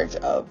taking charge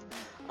of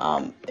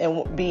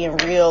and being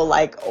real,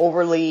 like,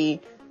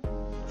 overly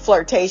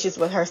flirtatious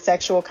with her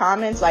sexual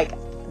comments. Like,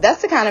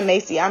 that's the kind of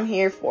Macy I'm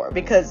here for,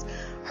 because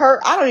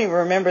I don't even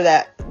remember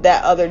that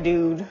other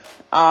dude,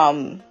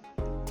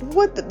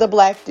 the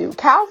black dude,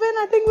 Calvin,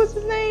 I think was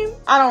his name.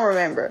 I don't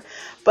remember,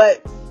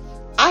 but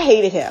I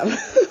hated him.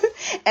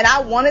 And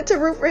I wanted to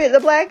root for the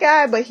black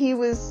guy, but he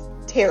was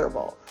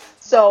terrible.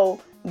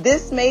 So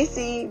this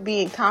Macy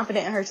being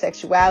confident in her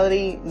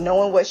sexuality,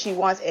 knowing what she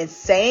wants and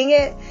saying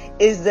it,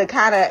 is the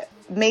kind of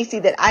Macy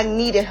that I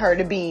needed her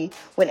to be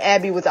when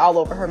Abby was all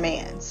over her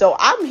man. So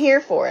I'm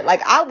here for it.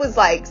 Like, I was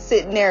like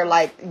sitting there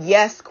like,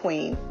 yes,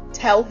 queen,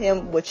 tell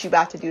him what you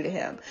about to do to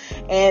him.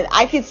 And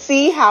I could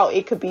see how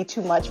it could be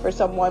too much for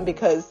someone,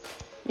 because,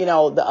 you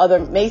know, the other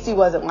Macy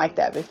wasn't like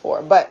that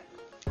before. But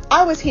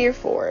I was here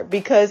for it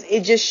because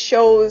it just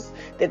shows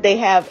that they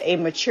have a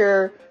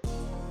mature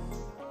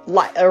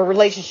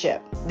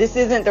relationship. This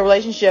isn't the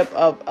relationship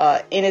of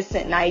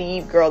innocent,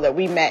 naive girl that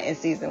we met in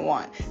season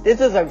 1.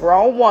 This is a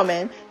grown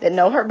woman that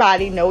know her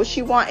body, know what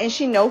she want, and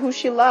she know who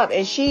she love,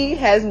 and she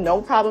has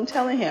no problem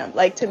telling him.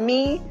 Like, to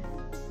me,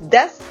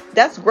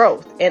 that's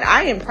growth, and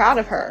I am proud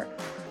of her.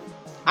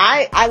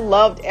 I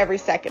loved every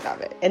second of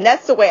it, and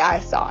that's the way I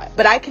saw it.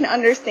 But I can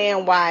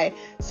understand why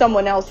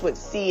someone else would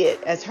see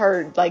it as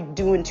her like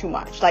doing too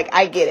much. Like,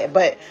 I get it,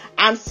 but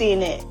I'm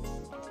seeing it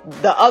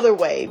the other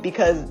way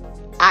because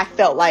I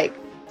felt like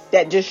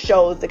that just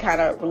shows the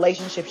kind of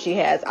relationship she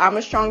has. I'm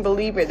a strong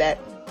believer that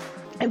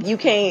if you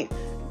can't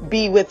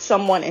be with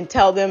someone and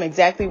tell them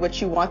exactly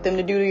what you want them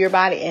to do to your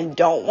body and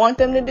don't want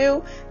them to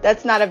do,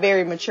 that's not a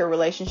very mature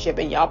relationship,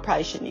 and y'all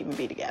probably shouldn't even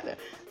be together.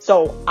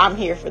 So I'm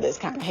here for this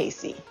kind of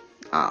hasty.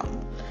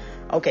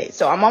 Okay,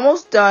 so I'm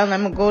almost done.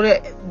 I'm gonna go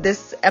to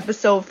this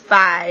episode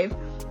 5.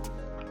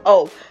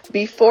 Oh,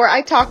 before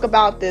I talk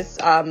about this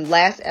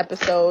last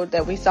episode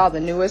that we saw,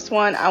 the newest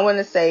one, I want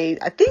to say,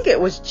 I think it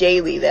was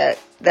Jaylee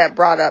that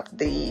brought up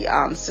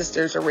the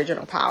sisters'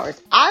 original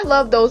powers. I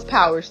love those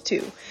powers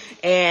too.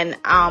 And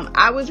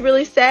I was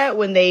really sad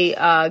when they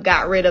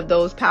got rid of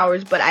those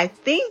powers. But I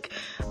think,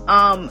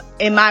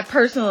 in my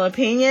personal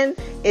opinion,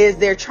 is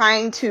they're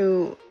trying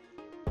to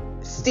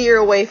steer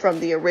away from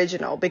the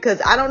original,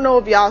 because I don't know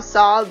if y'all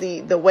saw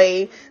the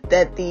way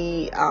that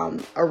the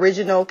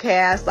original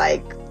cast,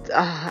 like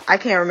I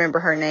can't remember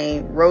her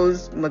name,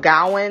 Rose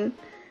McGowan,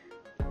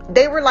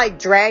 they were like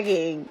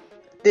dragging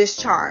this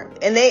Charmed,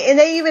 and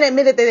they even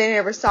admitted that they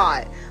never saw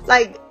it.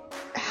 Like,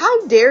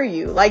 how dare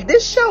you? Like,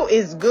 this show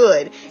is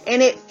good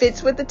and it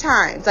fits with the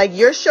times. Like,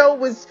 your show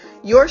was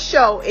your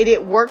show and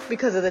it worked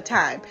because of the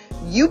time.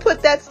 You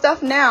put that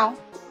stuff now,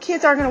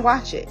 kids aren't gonna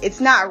watch it. It's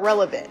not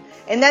relevant.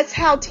 And that's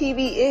how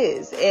TV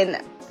is.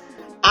 And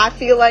I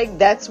feel like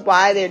that's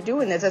why they're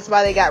doing this. That's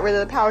why they got rid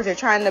of the powers. They're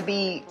trying to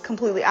be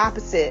completely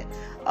opposite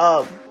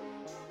of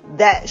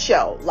that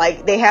show.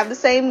 Like, they have the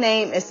same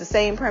name, it's the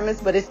same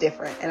premise, but it's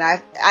different. And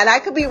I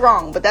could be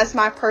wrong, but that's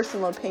my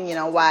personal opinion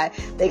on why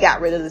they got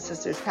rid of the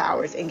sisters'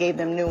 powers and gave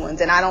them new ones.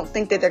 And I don't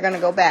think that they're going to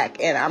go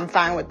back, and I'm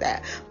fine with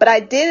that. But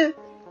I did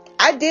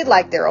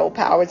like their old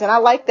powers, and I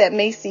like that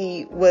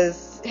Macy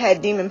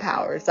had demon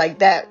powers. Like,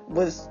 that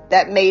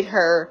made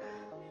her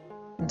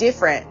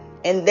different.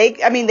 And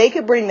they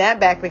could bring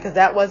that back because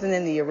that wasn't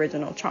in the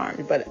original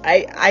Charmed. But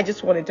I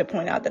just wanted to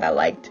point out that I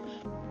liked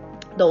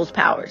those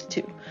powers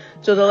too.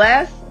 So the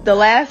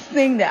last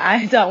thing that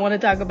I don't want to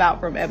talk about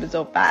from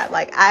episode 5,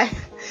 like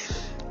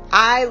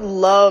I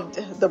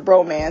loved the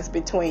bromance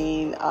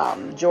between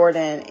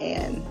Jordan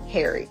and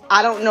Harry.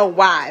 I don't know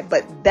why,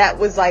 but that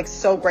was like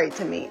so great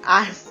to me.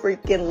 I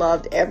freaking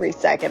loved every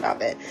second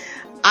of it.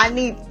 I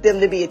need them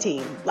to be a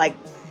team. Like,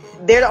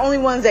 they're the only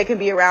ones that can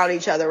be around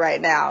each other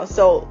right now.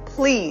 So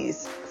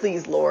please,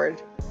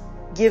 Lord,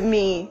 give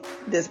me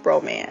this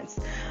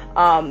bromance.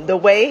 The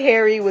way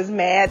Harry was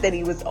mad that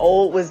he was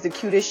old was the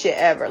cutest shit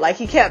ever. Like,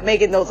 he kept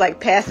making those like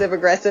passive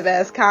aggressive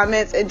ass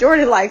comments, and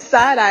Jordan like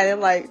side-eyed him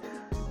like,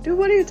 dude,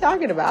 what are you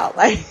talking about?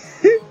 Like,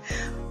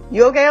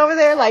 you okay over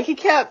there? Like, he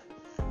kept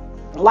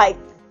like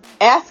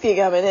asking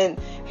him, and then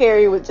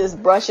Harry would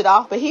just brush it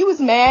off. But he was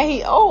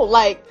mad.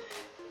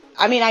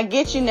 I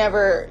get you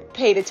never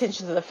paid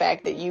attention to the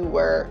fact that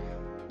you're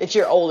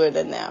older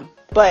than them.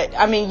 But,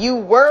 you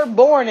were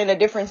born in a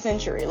different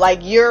century. Like,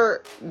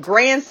 your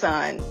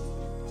grandson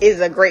is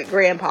a great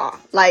grandpa.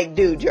 Like,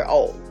 dude, you're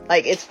old.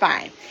 Like, it's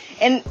fine.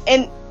 And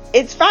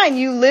it's fine.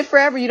 You live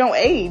forever. You don't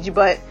age.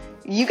 But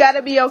you got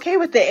to be okay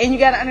with it. And you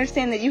got to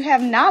understand that you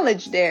have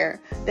knowledge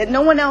there that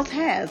no one else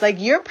has. Like,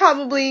 you're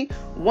probably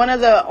one of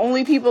the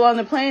only people on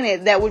the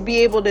planet that would be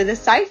able to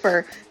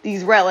decipher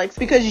these relics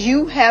because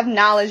you have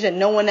knowledge that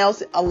no one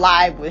else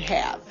alive would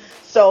have.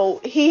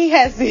 So he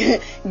has to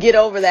get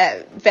over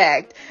that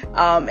fact.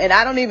 And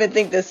I don't even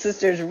think the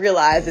sisters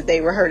realized that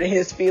they were hurting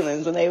his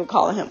feelings when they were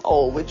calling him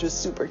old, which was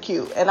super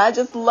cute. And I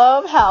just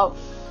love how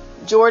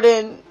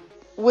Jordan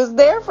was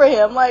there for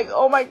him. Like,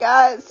 oh my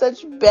God,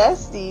 such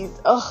besties.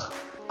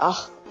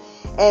 Ugh.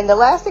 And the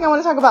last thing I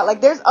want to talk about,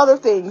 like, there's other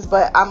things,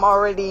 but I'm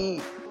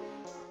already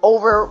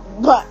over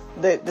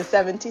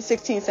the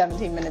 16,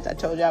 17 minutes I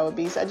told you I would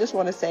be. So I just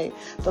want to say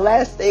the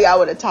last thing I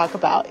want to talk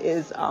about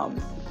is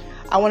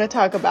I want to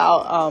talk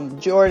about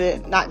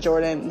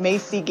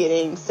Macy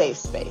getting safe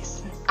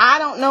space. I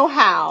don't know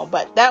how,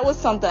 but that was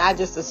something I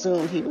just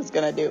assumed he was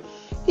going to do.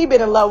 He'd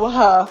been in love with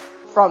her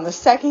from the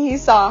second he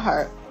saw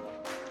her.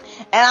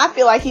 And I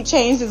feel like he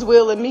changed his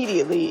will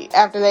immediately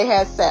after they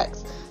had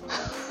sex.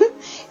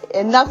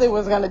 And nothing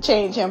was going to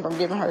change him from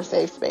giving her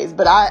safe space.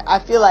 But I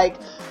feel like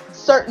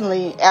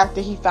certainly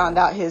after he found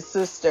out his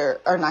sister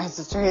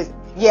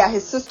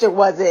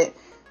wasn't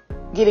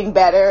getting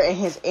better and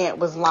his aunt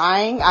was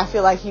lying, I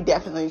feel like he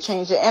definitely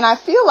changed it. And I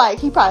feel like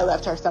he probably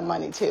left her some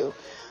money too.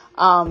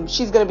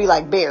 She's going to be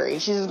like Barry.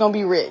 She's just going to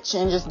be rich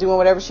and just doing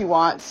whatever she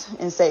wants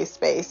in safe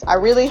space. I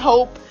really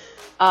hope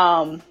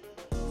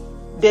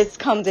this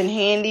comes in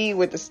handy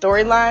with the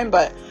storyline,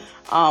 but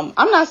I'm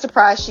not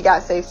surprised she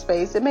got safe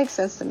space. It makes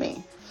sense to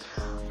me.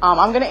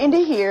 I'm going to end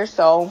it here,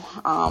 so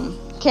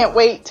can't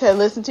wait to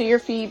listen to your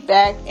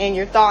feedback and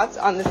your thoughts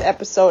on this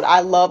episode.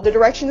 I love the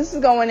direction this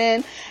is going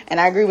in, and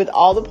I agree with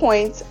all the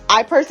points.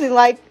 I personally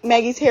like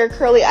Maggie's hair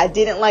curly. I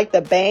didn't like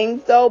the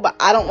bangs, though, but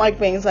I don't like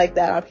bangs like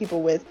that on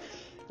people with,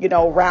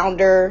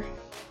 rounder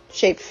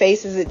shaped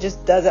faces. It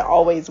just doesn't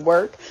always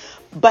work.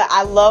 But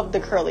I love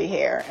the curly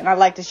hair, and I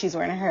like that she's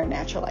wearing her hair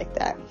natural like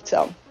that.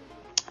 So,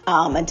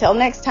 until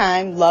next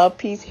time, love,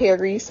 peace, hair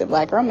grease, and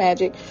Black Girl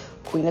Magic.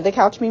 Queen of the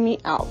Couch Mimi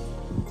out.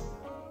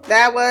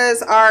 That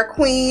was our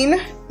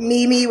queen,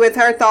 Mimi, with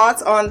her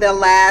thoughts on the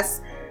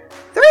last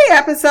 3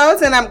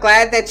 episodes, and I'm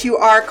glad that you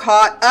are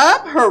caught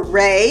up.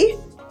 Hooray.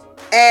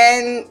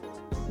 And,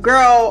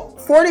 girl,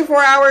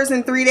 44 hours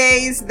and 3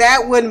 days,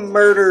 that would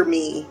murder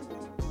me.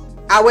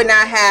 I would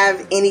not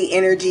have any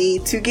energy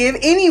to give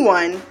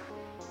anyone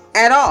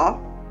at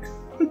all.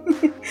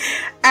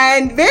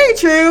 And very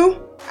true,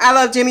 I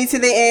love Jimmy to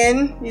the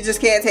end. You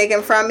just can't take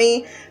him from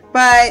me.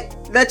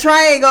 But the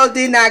triangle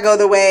did not go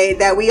the way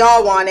that we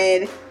all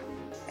wanted.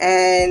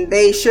 And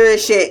they sure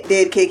as shit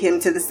did kick him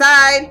to the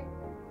side.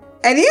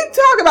 And you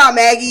talk about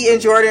Maggie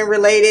and Jordan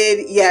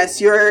related.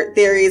 Yes, your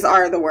theories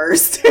are the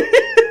worst. But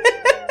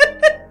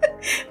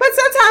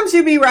sometimes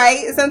you be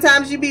right.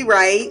 Sometimes you be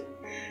right.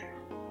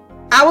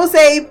 I will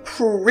say,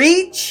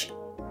 preach.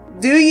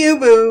 Do you,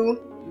 boo.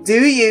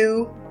 Do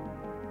you.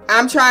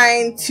 I'm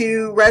trying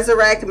to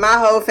resurrect my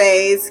whole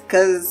phase,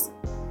 because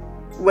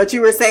what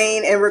you were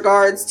saying in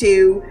regards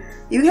to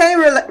you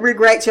can't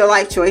regret your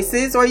life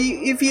choices, or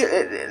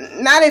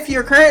if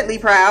you're currently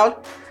proud.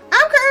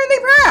 I'm currently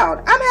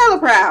proud. I'm hella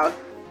proud.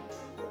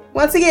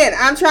 Once again,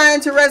 I'm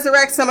trying to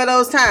resurrect some of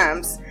those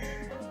times.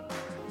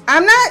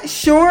 I'm not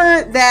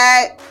sure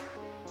that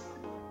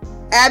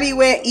Abby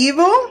went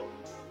evil,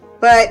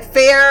 but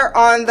fair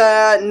on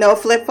the no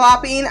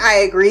flip-flopping. I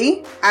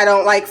agree. I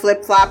don't like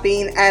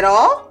flip-flopping at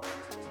all.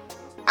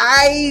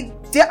 I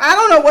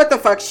don't know what the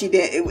fuck she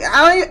did.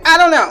 I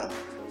don't know.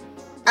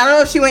 I don't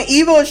know if she went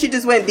evil or she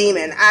just went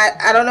demon.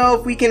 I don't know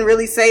if we can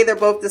really say they're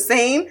both the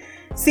same,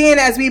 seeing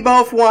as we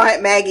both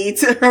want Maggie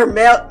to her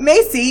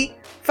Macy.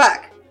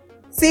 Fuck.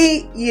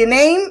 See, you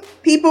name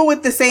people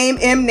with the same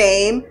M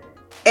name,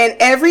 and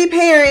every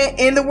parent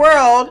in the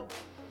world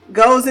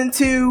goes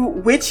into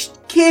which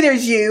kid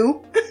is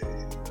you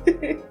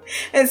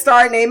and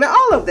start naming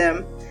all of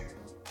them.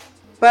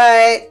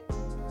 But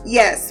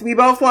yes, we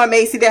both want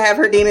Macy to have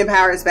her demon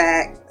powers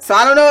back. So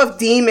I don't know if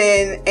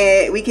demon,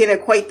 we can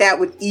equate that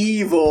with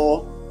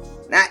evil.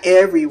 Not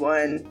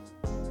everyone.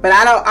 But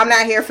I'm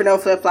not here for no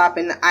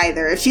flip-flopping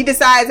either. If she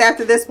decides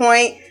after this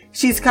point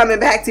she's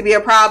coming back to be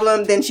a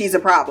problem, then she's a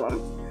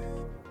problem.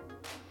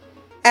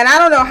 And I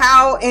don't know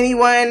how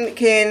anyone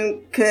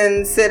can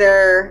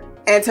consider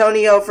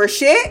Antonio for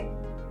shit,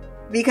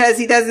 because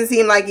he doesn't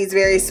seem like he's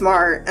very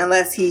smart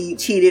unless he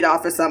cheated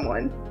off of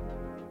someone.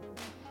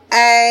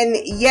 And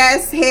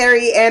yes,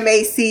 Harry and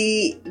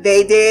Macy,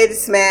 they did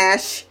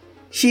smash.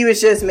 She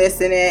was just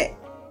missing it.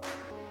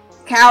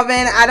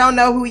 Calvin, I don't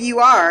know who you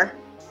are.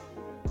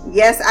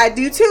 Yes, I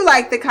do too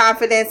like the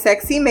confident,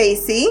 sexy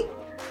Macy.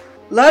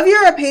 Love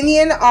your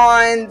opinion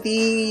on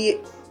the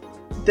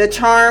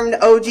charmed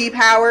OG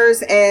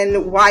powers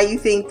and why you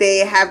think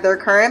they have their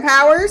current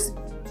powers.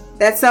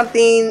 That's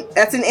an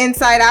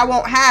insight I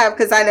won't have,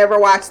 because I never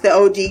watched the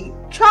OG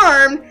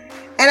Charmed.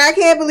 And I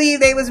can't believe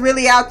they was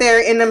really out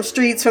there in them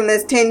streets from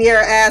this 10-year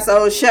ass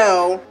old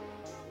show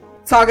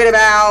talking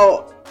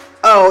about,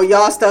 oh,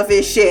 y'all stuff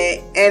is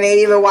shit, and ain't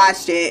even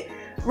watched it.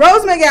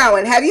 Rose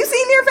McGowan, have you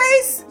seen your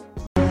face?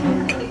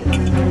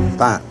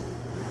 That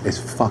is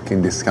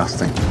fucking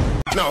disgusting.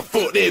 Now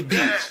fuck that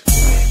bitch.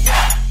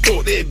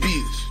 Fuck that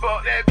bitch.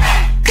 Fuck that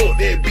bitch. Fuck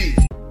that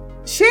bitch.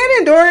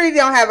 Shannon Doherty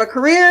don't have a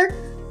career.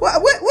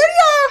 What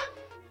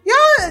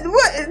y'all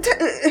what?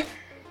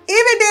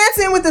 Even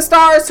Dancing with the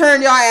Stars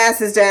turned y'all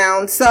asses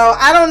down. So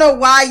I don't know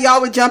why y'all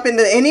would jump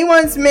into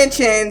anyone's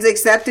mentions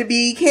except to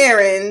be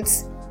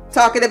Karen's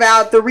talking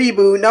about the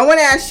reboot. No one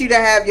asked you to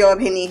have your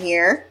opinion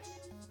here.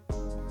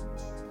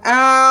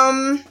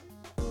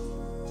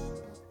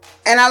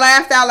 And I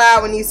laughed out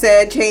loud when you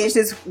said changed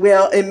his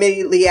will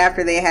immediately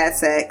after they had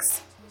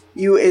sex.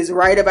 You is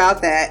right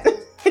about that.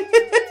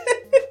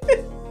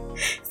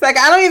 It's like,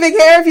 I don't even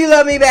care if you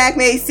love me back,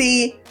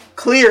 Macy.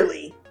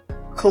 Clearly.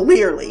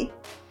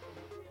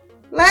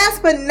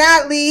 Last but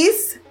not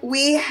least,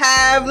 we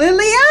have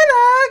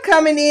Liliana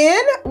coming in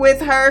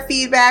with her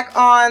feedback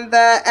on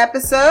the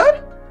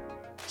episode.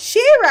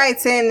 She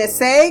writes in to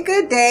say,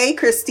 "Good day,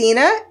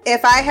 Christina.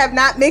 If I have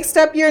not mixed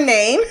up your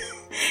name,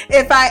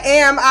 if I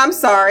am, I'm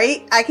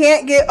sorry. I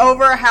can't get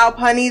over how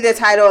punny the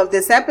title of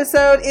this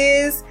episode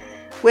is,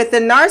 with the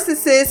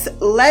narcissist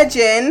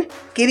legend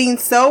getting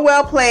so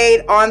well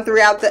played on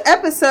throughout the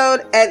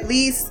episode. At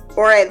least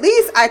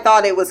I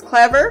thought it was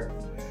clever.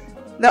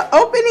 The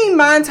opening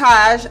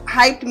montage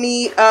hyped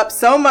me up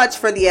so much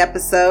for the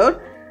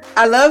episode.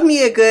 I love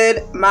me a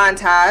good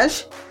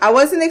montage. I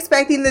wasn't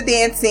expecting the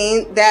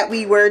dancing that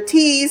we were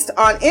teased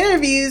on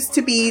interviews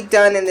to be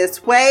done in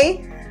this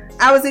way.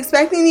 I was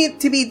expecting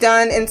it to be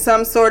done in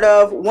some sort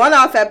of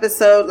one-off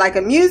episode like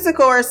a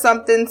musical or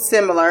something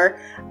similar.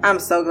 I'm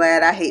so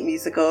glad. I hate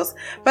musicals.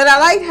 But I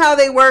liked how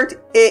they worked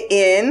it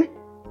in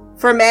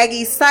for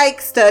Maggie's psych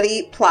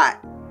study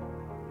plot."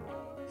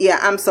 Yeah,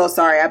 I'm so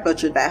sorry. I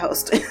butchered that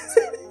host.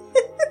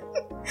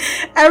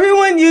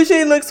 "Everyone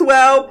usually looks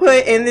well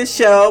put in this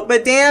show,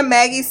 but damn,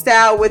 Maggie's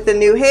style with the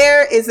new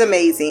hair is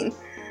amazing.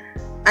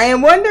 I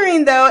am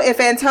wondering though if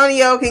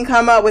Antonio can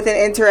come up with an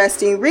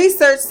interesting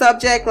research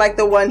subject like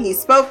the one he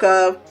spoke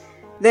of.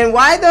 Then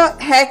why the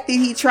heck did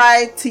he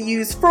try to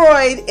use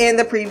Freud in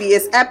the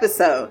previous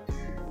episode?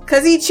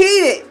 Cause he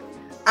cheated.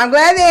 I'm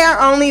glad they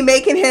are only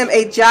making him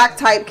a jock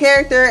type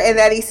character and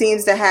that he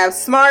seems to have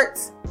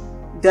smarts.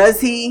 Does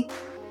he?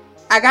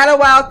 I got a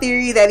wild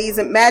theory that he's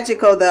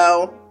magical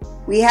though.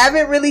 We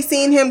haven't really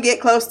seen him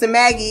get close to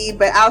Maggie,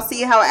 but I'll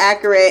see how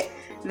accurate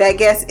that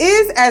guess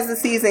is as the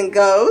season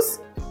goes.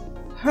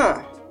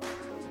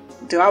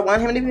 Do I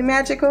want him to be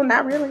magical?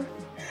 Not really.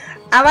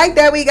 I like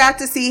that we got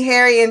to see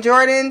Harry and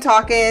Jordan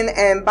talking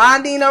and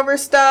bonding over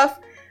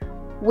stuff.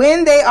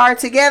 When they are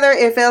together,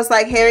 it feels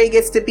like Harry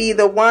gets to be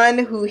the one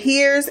who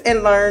hears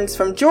and learns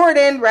from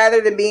Jordan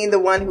rather than being the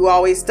one who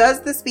always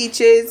does the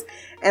speeches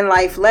and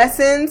life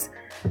lessons.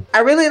 I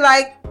really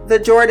like the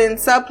Jordan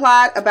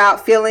subplot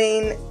about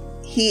feeling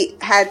he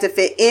had to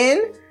fit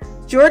in.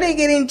 Jordan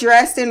getting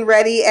dressed and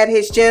ready at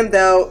his gym,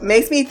 though,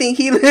 makes me think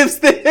he lives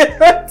there.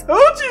 I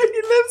told you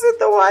he lives at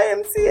the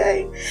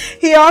YMCA.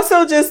 He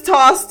also just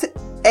tossed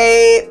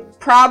a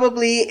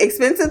probably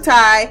expensive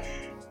tie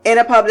in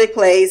a public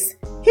place.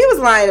 He was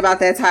lying about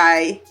that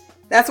tie.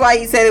 That's why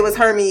he said it was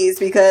Hermes,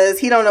 because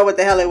he don't know what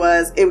the hell it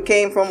was. It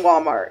came from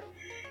Walmart.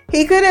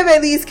 He could have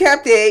at least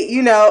kept it.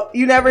 You know,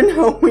 you never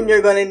know when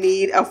you're going to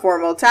need a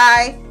formal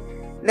tie.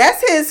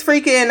 That's his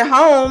freaking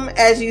home,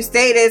 as you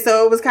stated,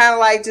 so it was kind of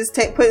like just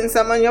putting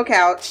something on your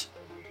couch.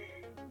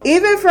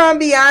 Even from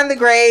beyond the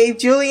grave,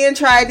 Julian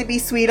tried to be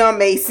sweet on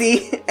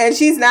Macy, and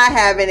she's not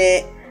having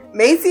it.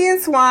 Macy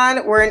and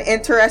Swan were an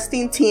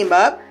interesting team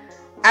up.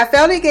 I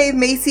felt it gave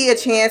Macy a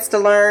chance to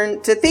learn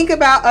to think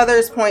about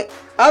others' point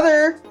of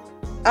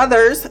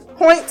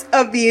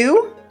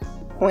view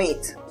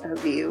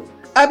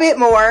a bit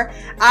more.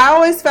 I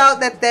always felt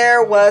that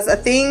there was a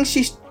thing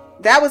she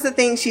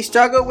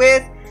struggled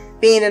with,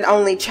 being an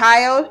only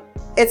child.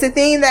 It's a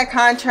thing that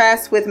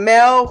contrasts with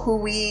Mel, who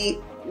we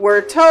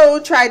were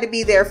told tried to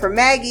be there for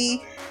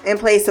Maggie in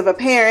place of a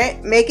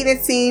parent, making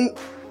it seem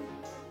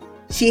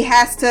she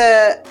has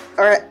had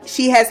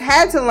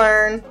to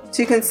learn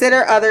to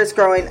consider others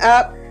growing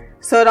up.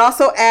 So it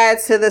also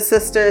adds to the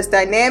sisters'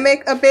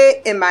 dynamic a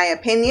bit, in my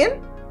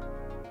opinion.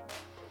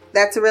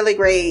 That's a really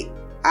great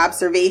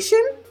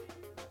observation.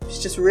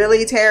 It's just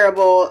really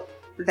terrible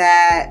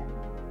that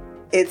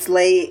it's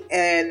late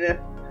and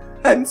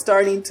I'm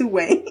starting to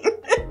wane.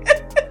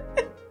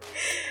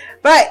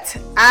 But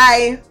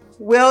I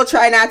will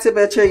try not to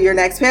butcher your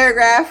next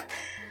paragraph.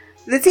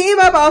 The team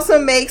up also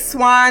makes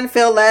Swan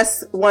feel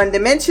less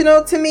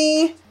one-dimensional to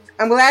me.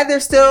 I'm glad they're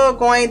still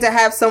going to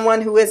have someone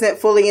who isn't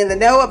fully in the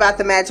know about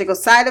the magical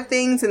side of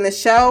things in the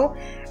show.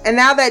 And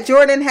now that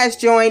Jordan has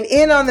joined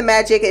in on the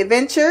magic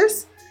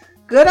adventures,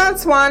 good on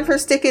Swan for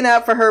sticking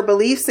up for her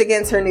beliefs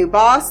against her new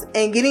boss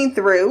and getting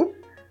through.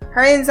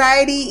 Her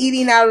anxiety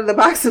eating out of the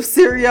box of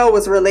cereal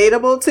was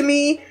relatable to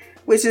me,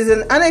 which is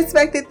an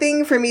unexpected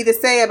thing for me to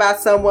say about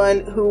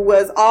someone who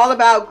was all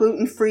about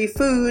gluten-free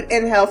food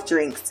and health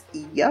drinks.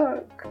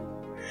 Yuck.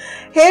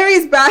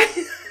 Harry's back.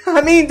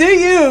 I mean, do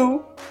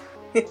you?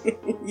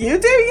 You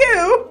do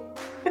you.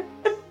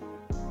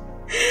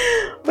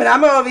 But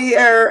I'm over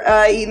here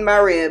eating my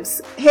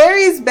ribs.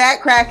 Harry's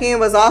back cracking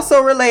was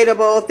also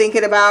relatable,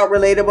 thinking about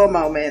relatable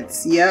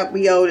moments. Yep,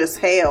 we old as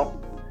hell.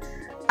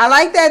 I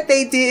like what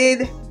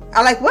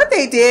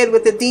they did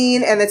with the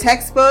dean and the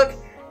textbook.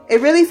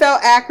 It really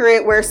felt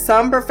accurate, where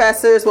some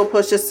professors will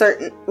push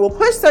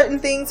certain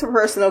things for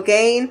personal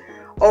gain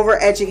over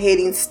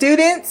educating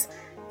students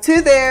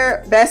to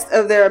their best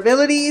of their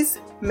abilities.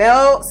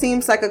 Mel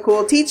seems like a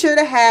cool teacher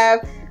to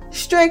have,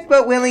 strict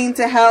but willing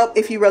to help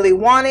if you really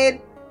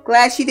wanted.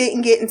 Glad she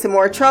didn't get into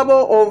more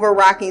trouble over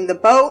rocking the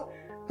boat.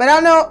 But I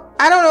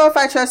don't know if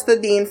I trust the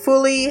Dean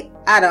fully.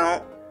 I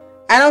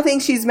don't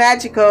think she's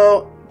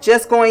magical,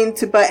 just going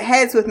to butt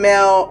heads with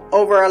Mel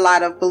over a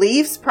lot of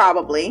beliefs,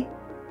 probably.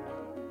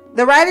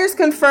 The writers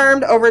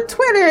confirmed over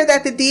Twitter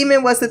that the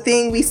demon was the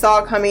thing we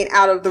saw coming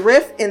out of the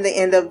rift in the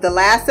end of the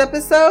last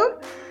episode.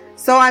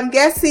 So I'm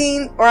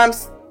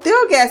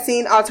still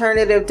guessing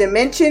alternative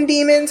dimension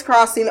demons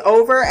crossing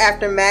over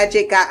after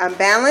magic got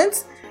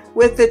unbalanced,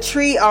 with the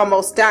tree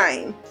almost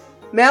dying.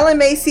 Mel and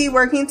Macy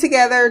working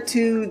together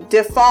to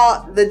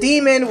default the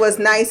demon was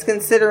nice,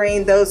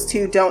 considering those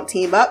two don't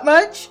team up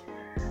much.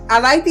 I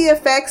like the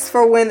effects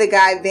for when the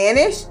guy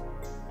vanished.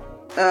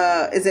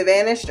 Is it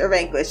vanished or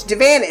vanquished?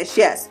 Vanished,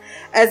 yes.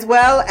 As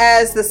well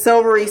as the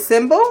silvery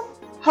symbol.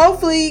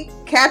 Hopefully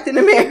Captain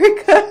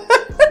America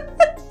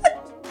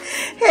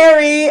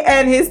Harry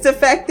and his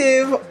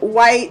defective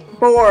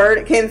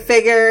whiteboard can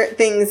figure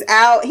things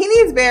out. He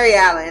needs Barry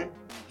Allen.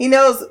 He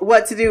knows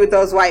what to do with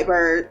those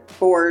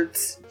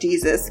boards.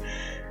 Jesus.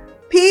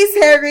 Peace,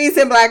 hair grease,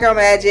 and Black Girl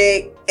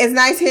Magic. It's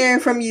nice hearing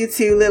from you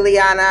too,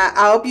 Liliana.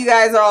 I hope you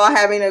guys are all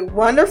having a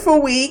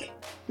wonderful week.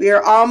 We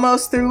are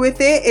almost through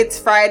with it. It's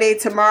Friday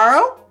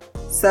tomorrow.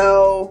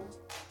 So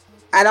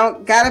I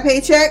don't got a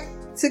paycheck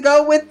to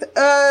go with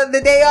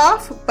the day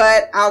off,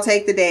 but I'll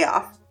take the day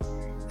off.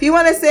 If you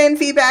want to send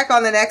feedback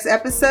on the next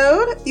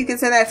episode, you can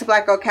send that to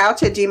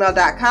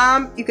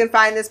blackgirlcouch@gmail.com. You can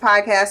find this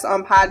podcast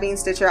on Podbean,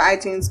 Stitcher,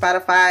 iTunes,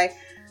 Spotify,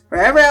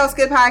 wherever else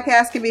good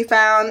podcasts can be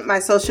found. My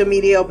social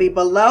media will be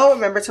below.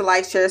 Remember to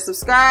like, share,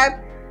 subscribe.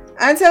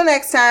 Until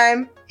next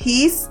time,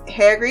 peace,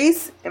 hair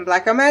grease, and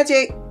Black Girl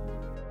Magic.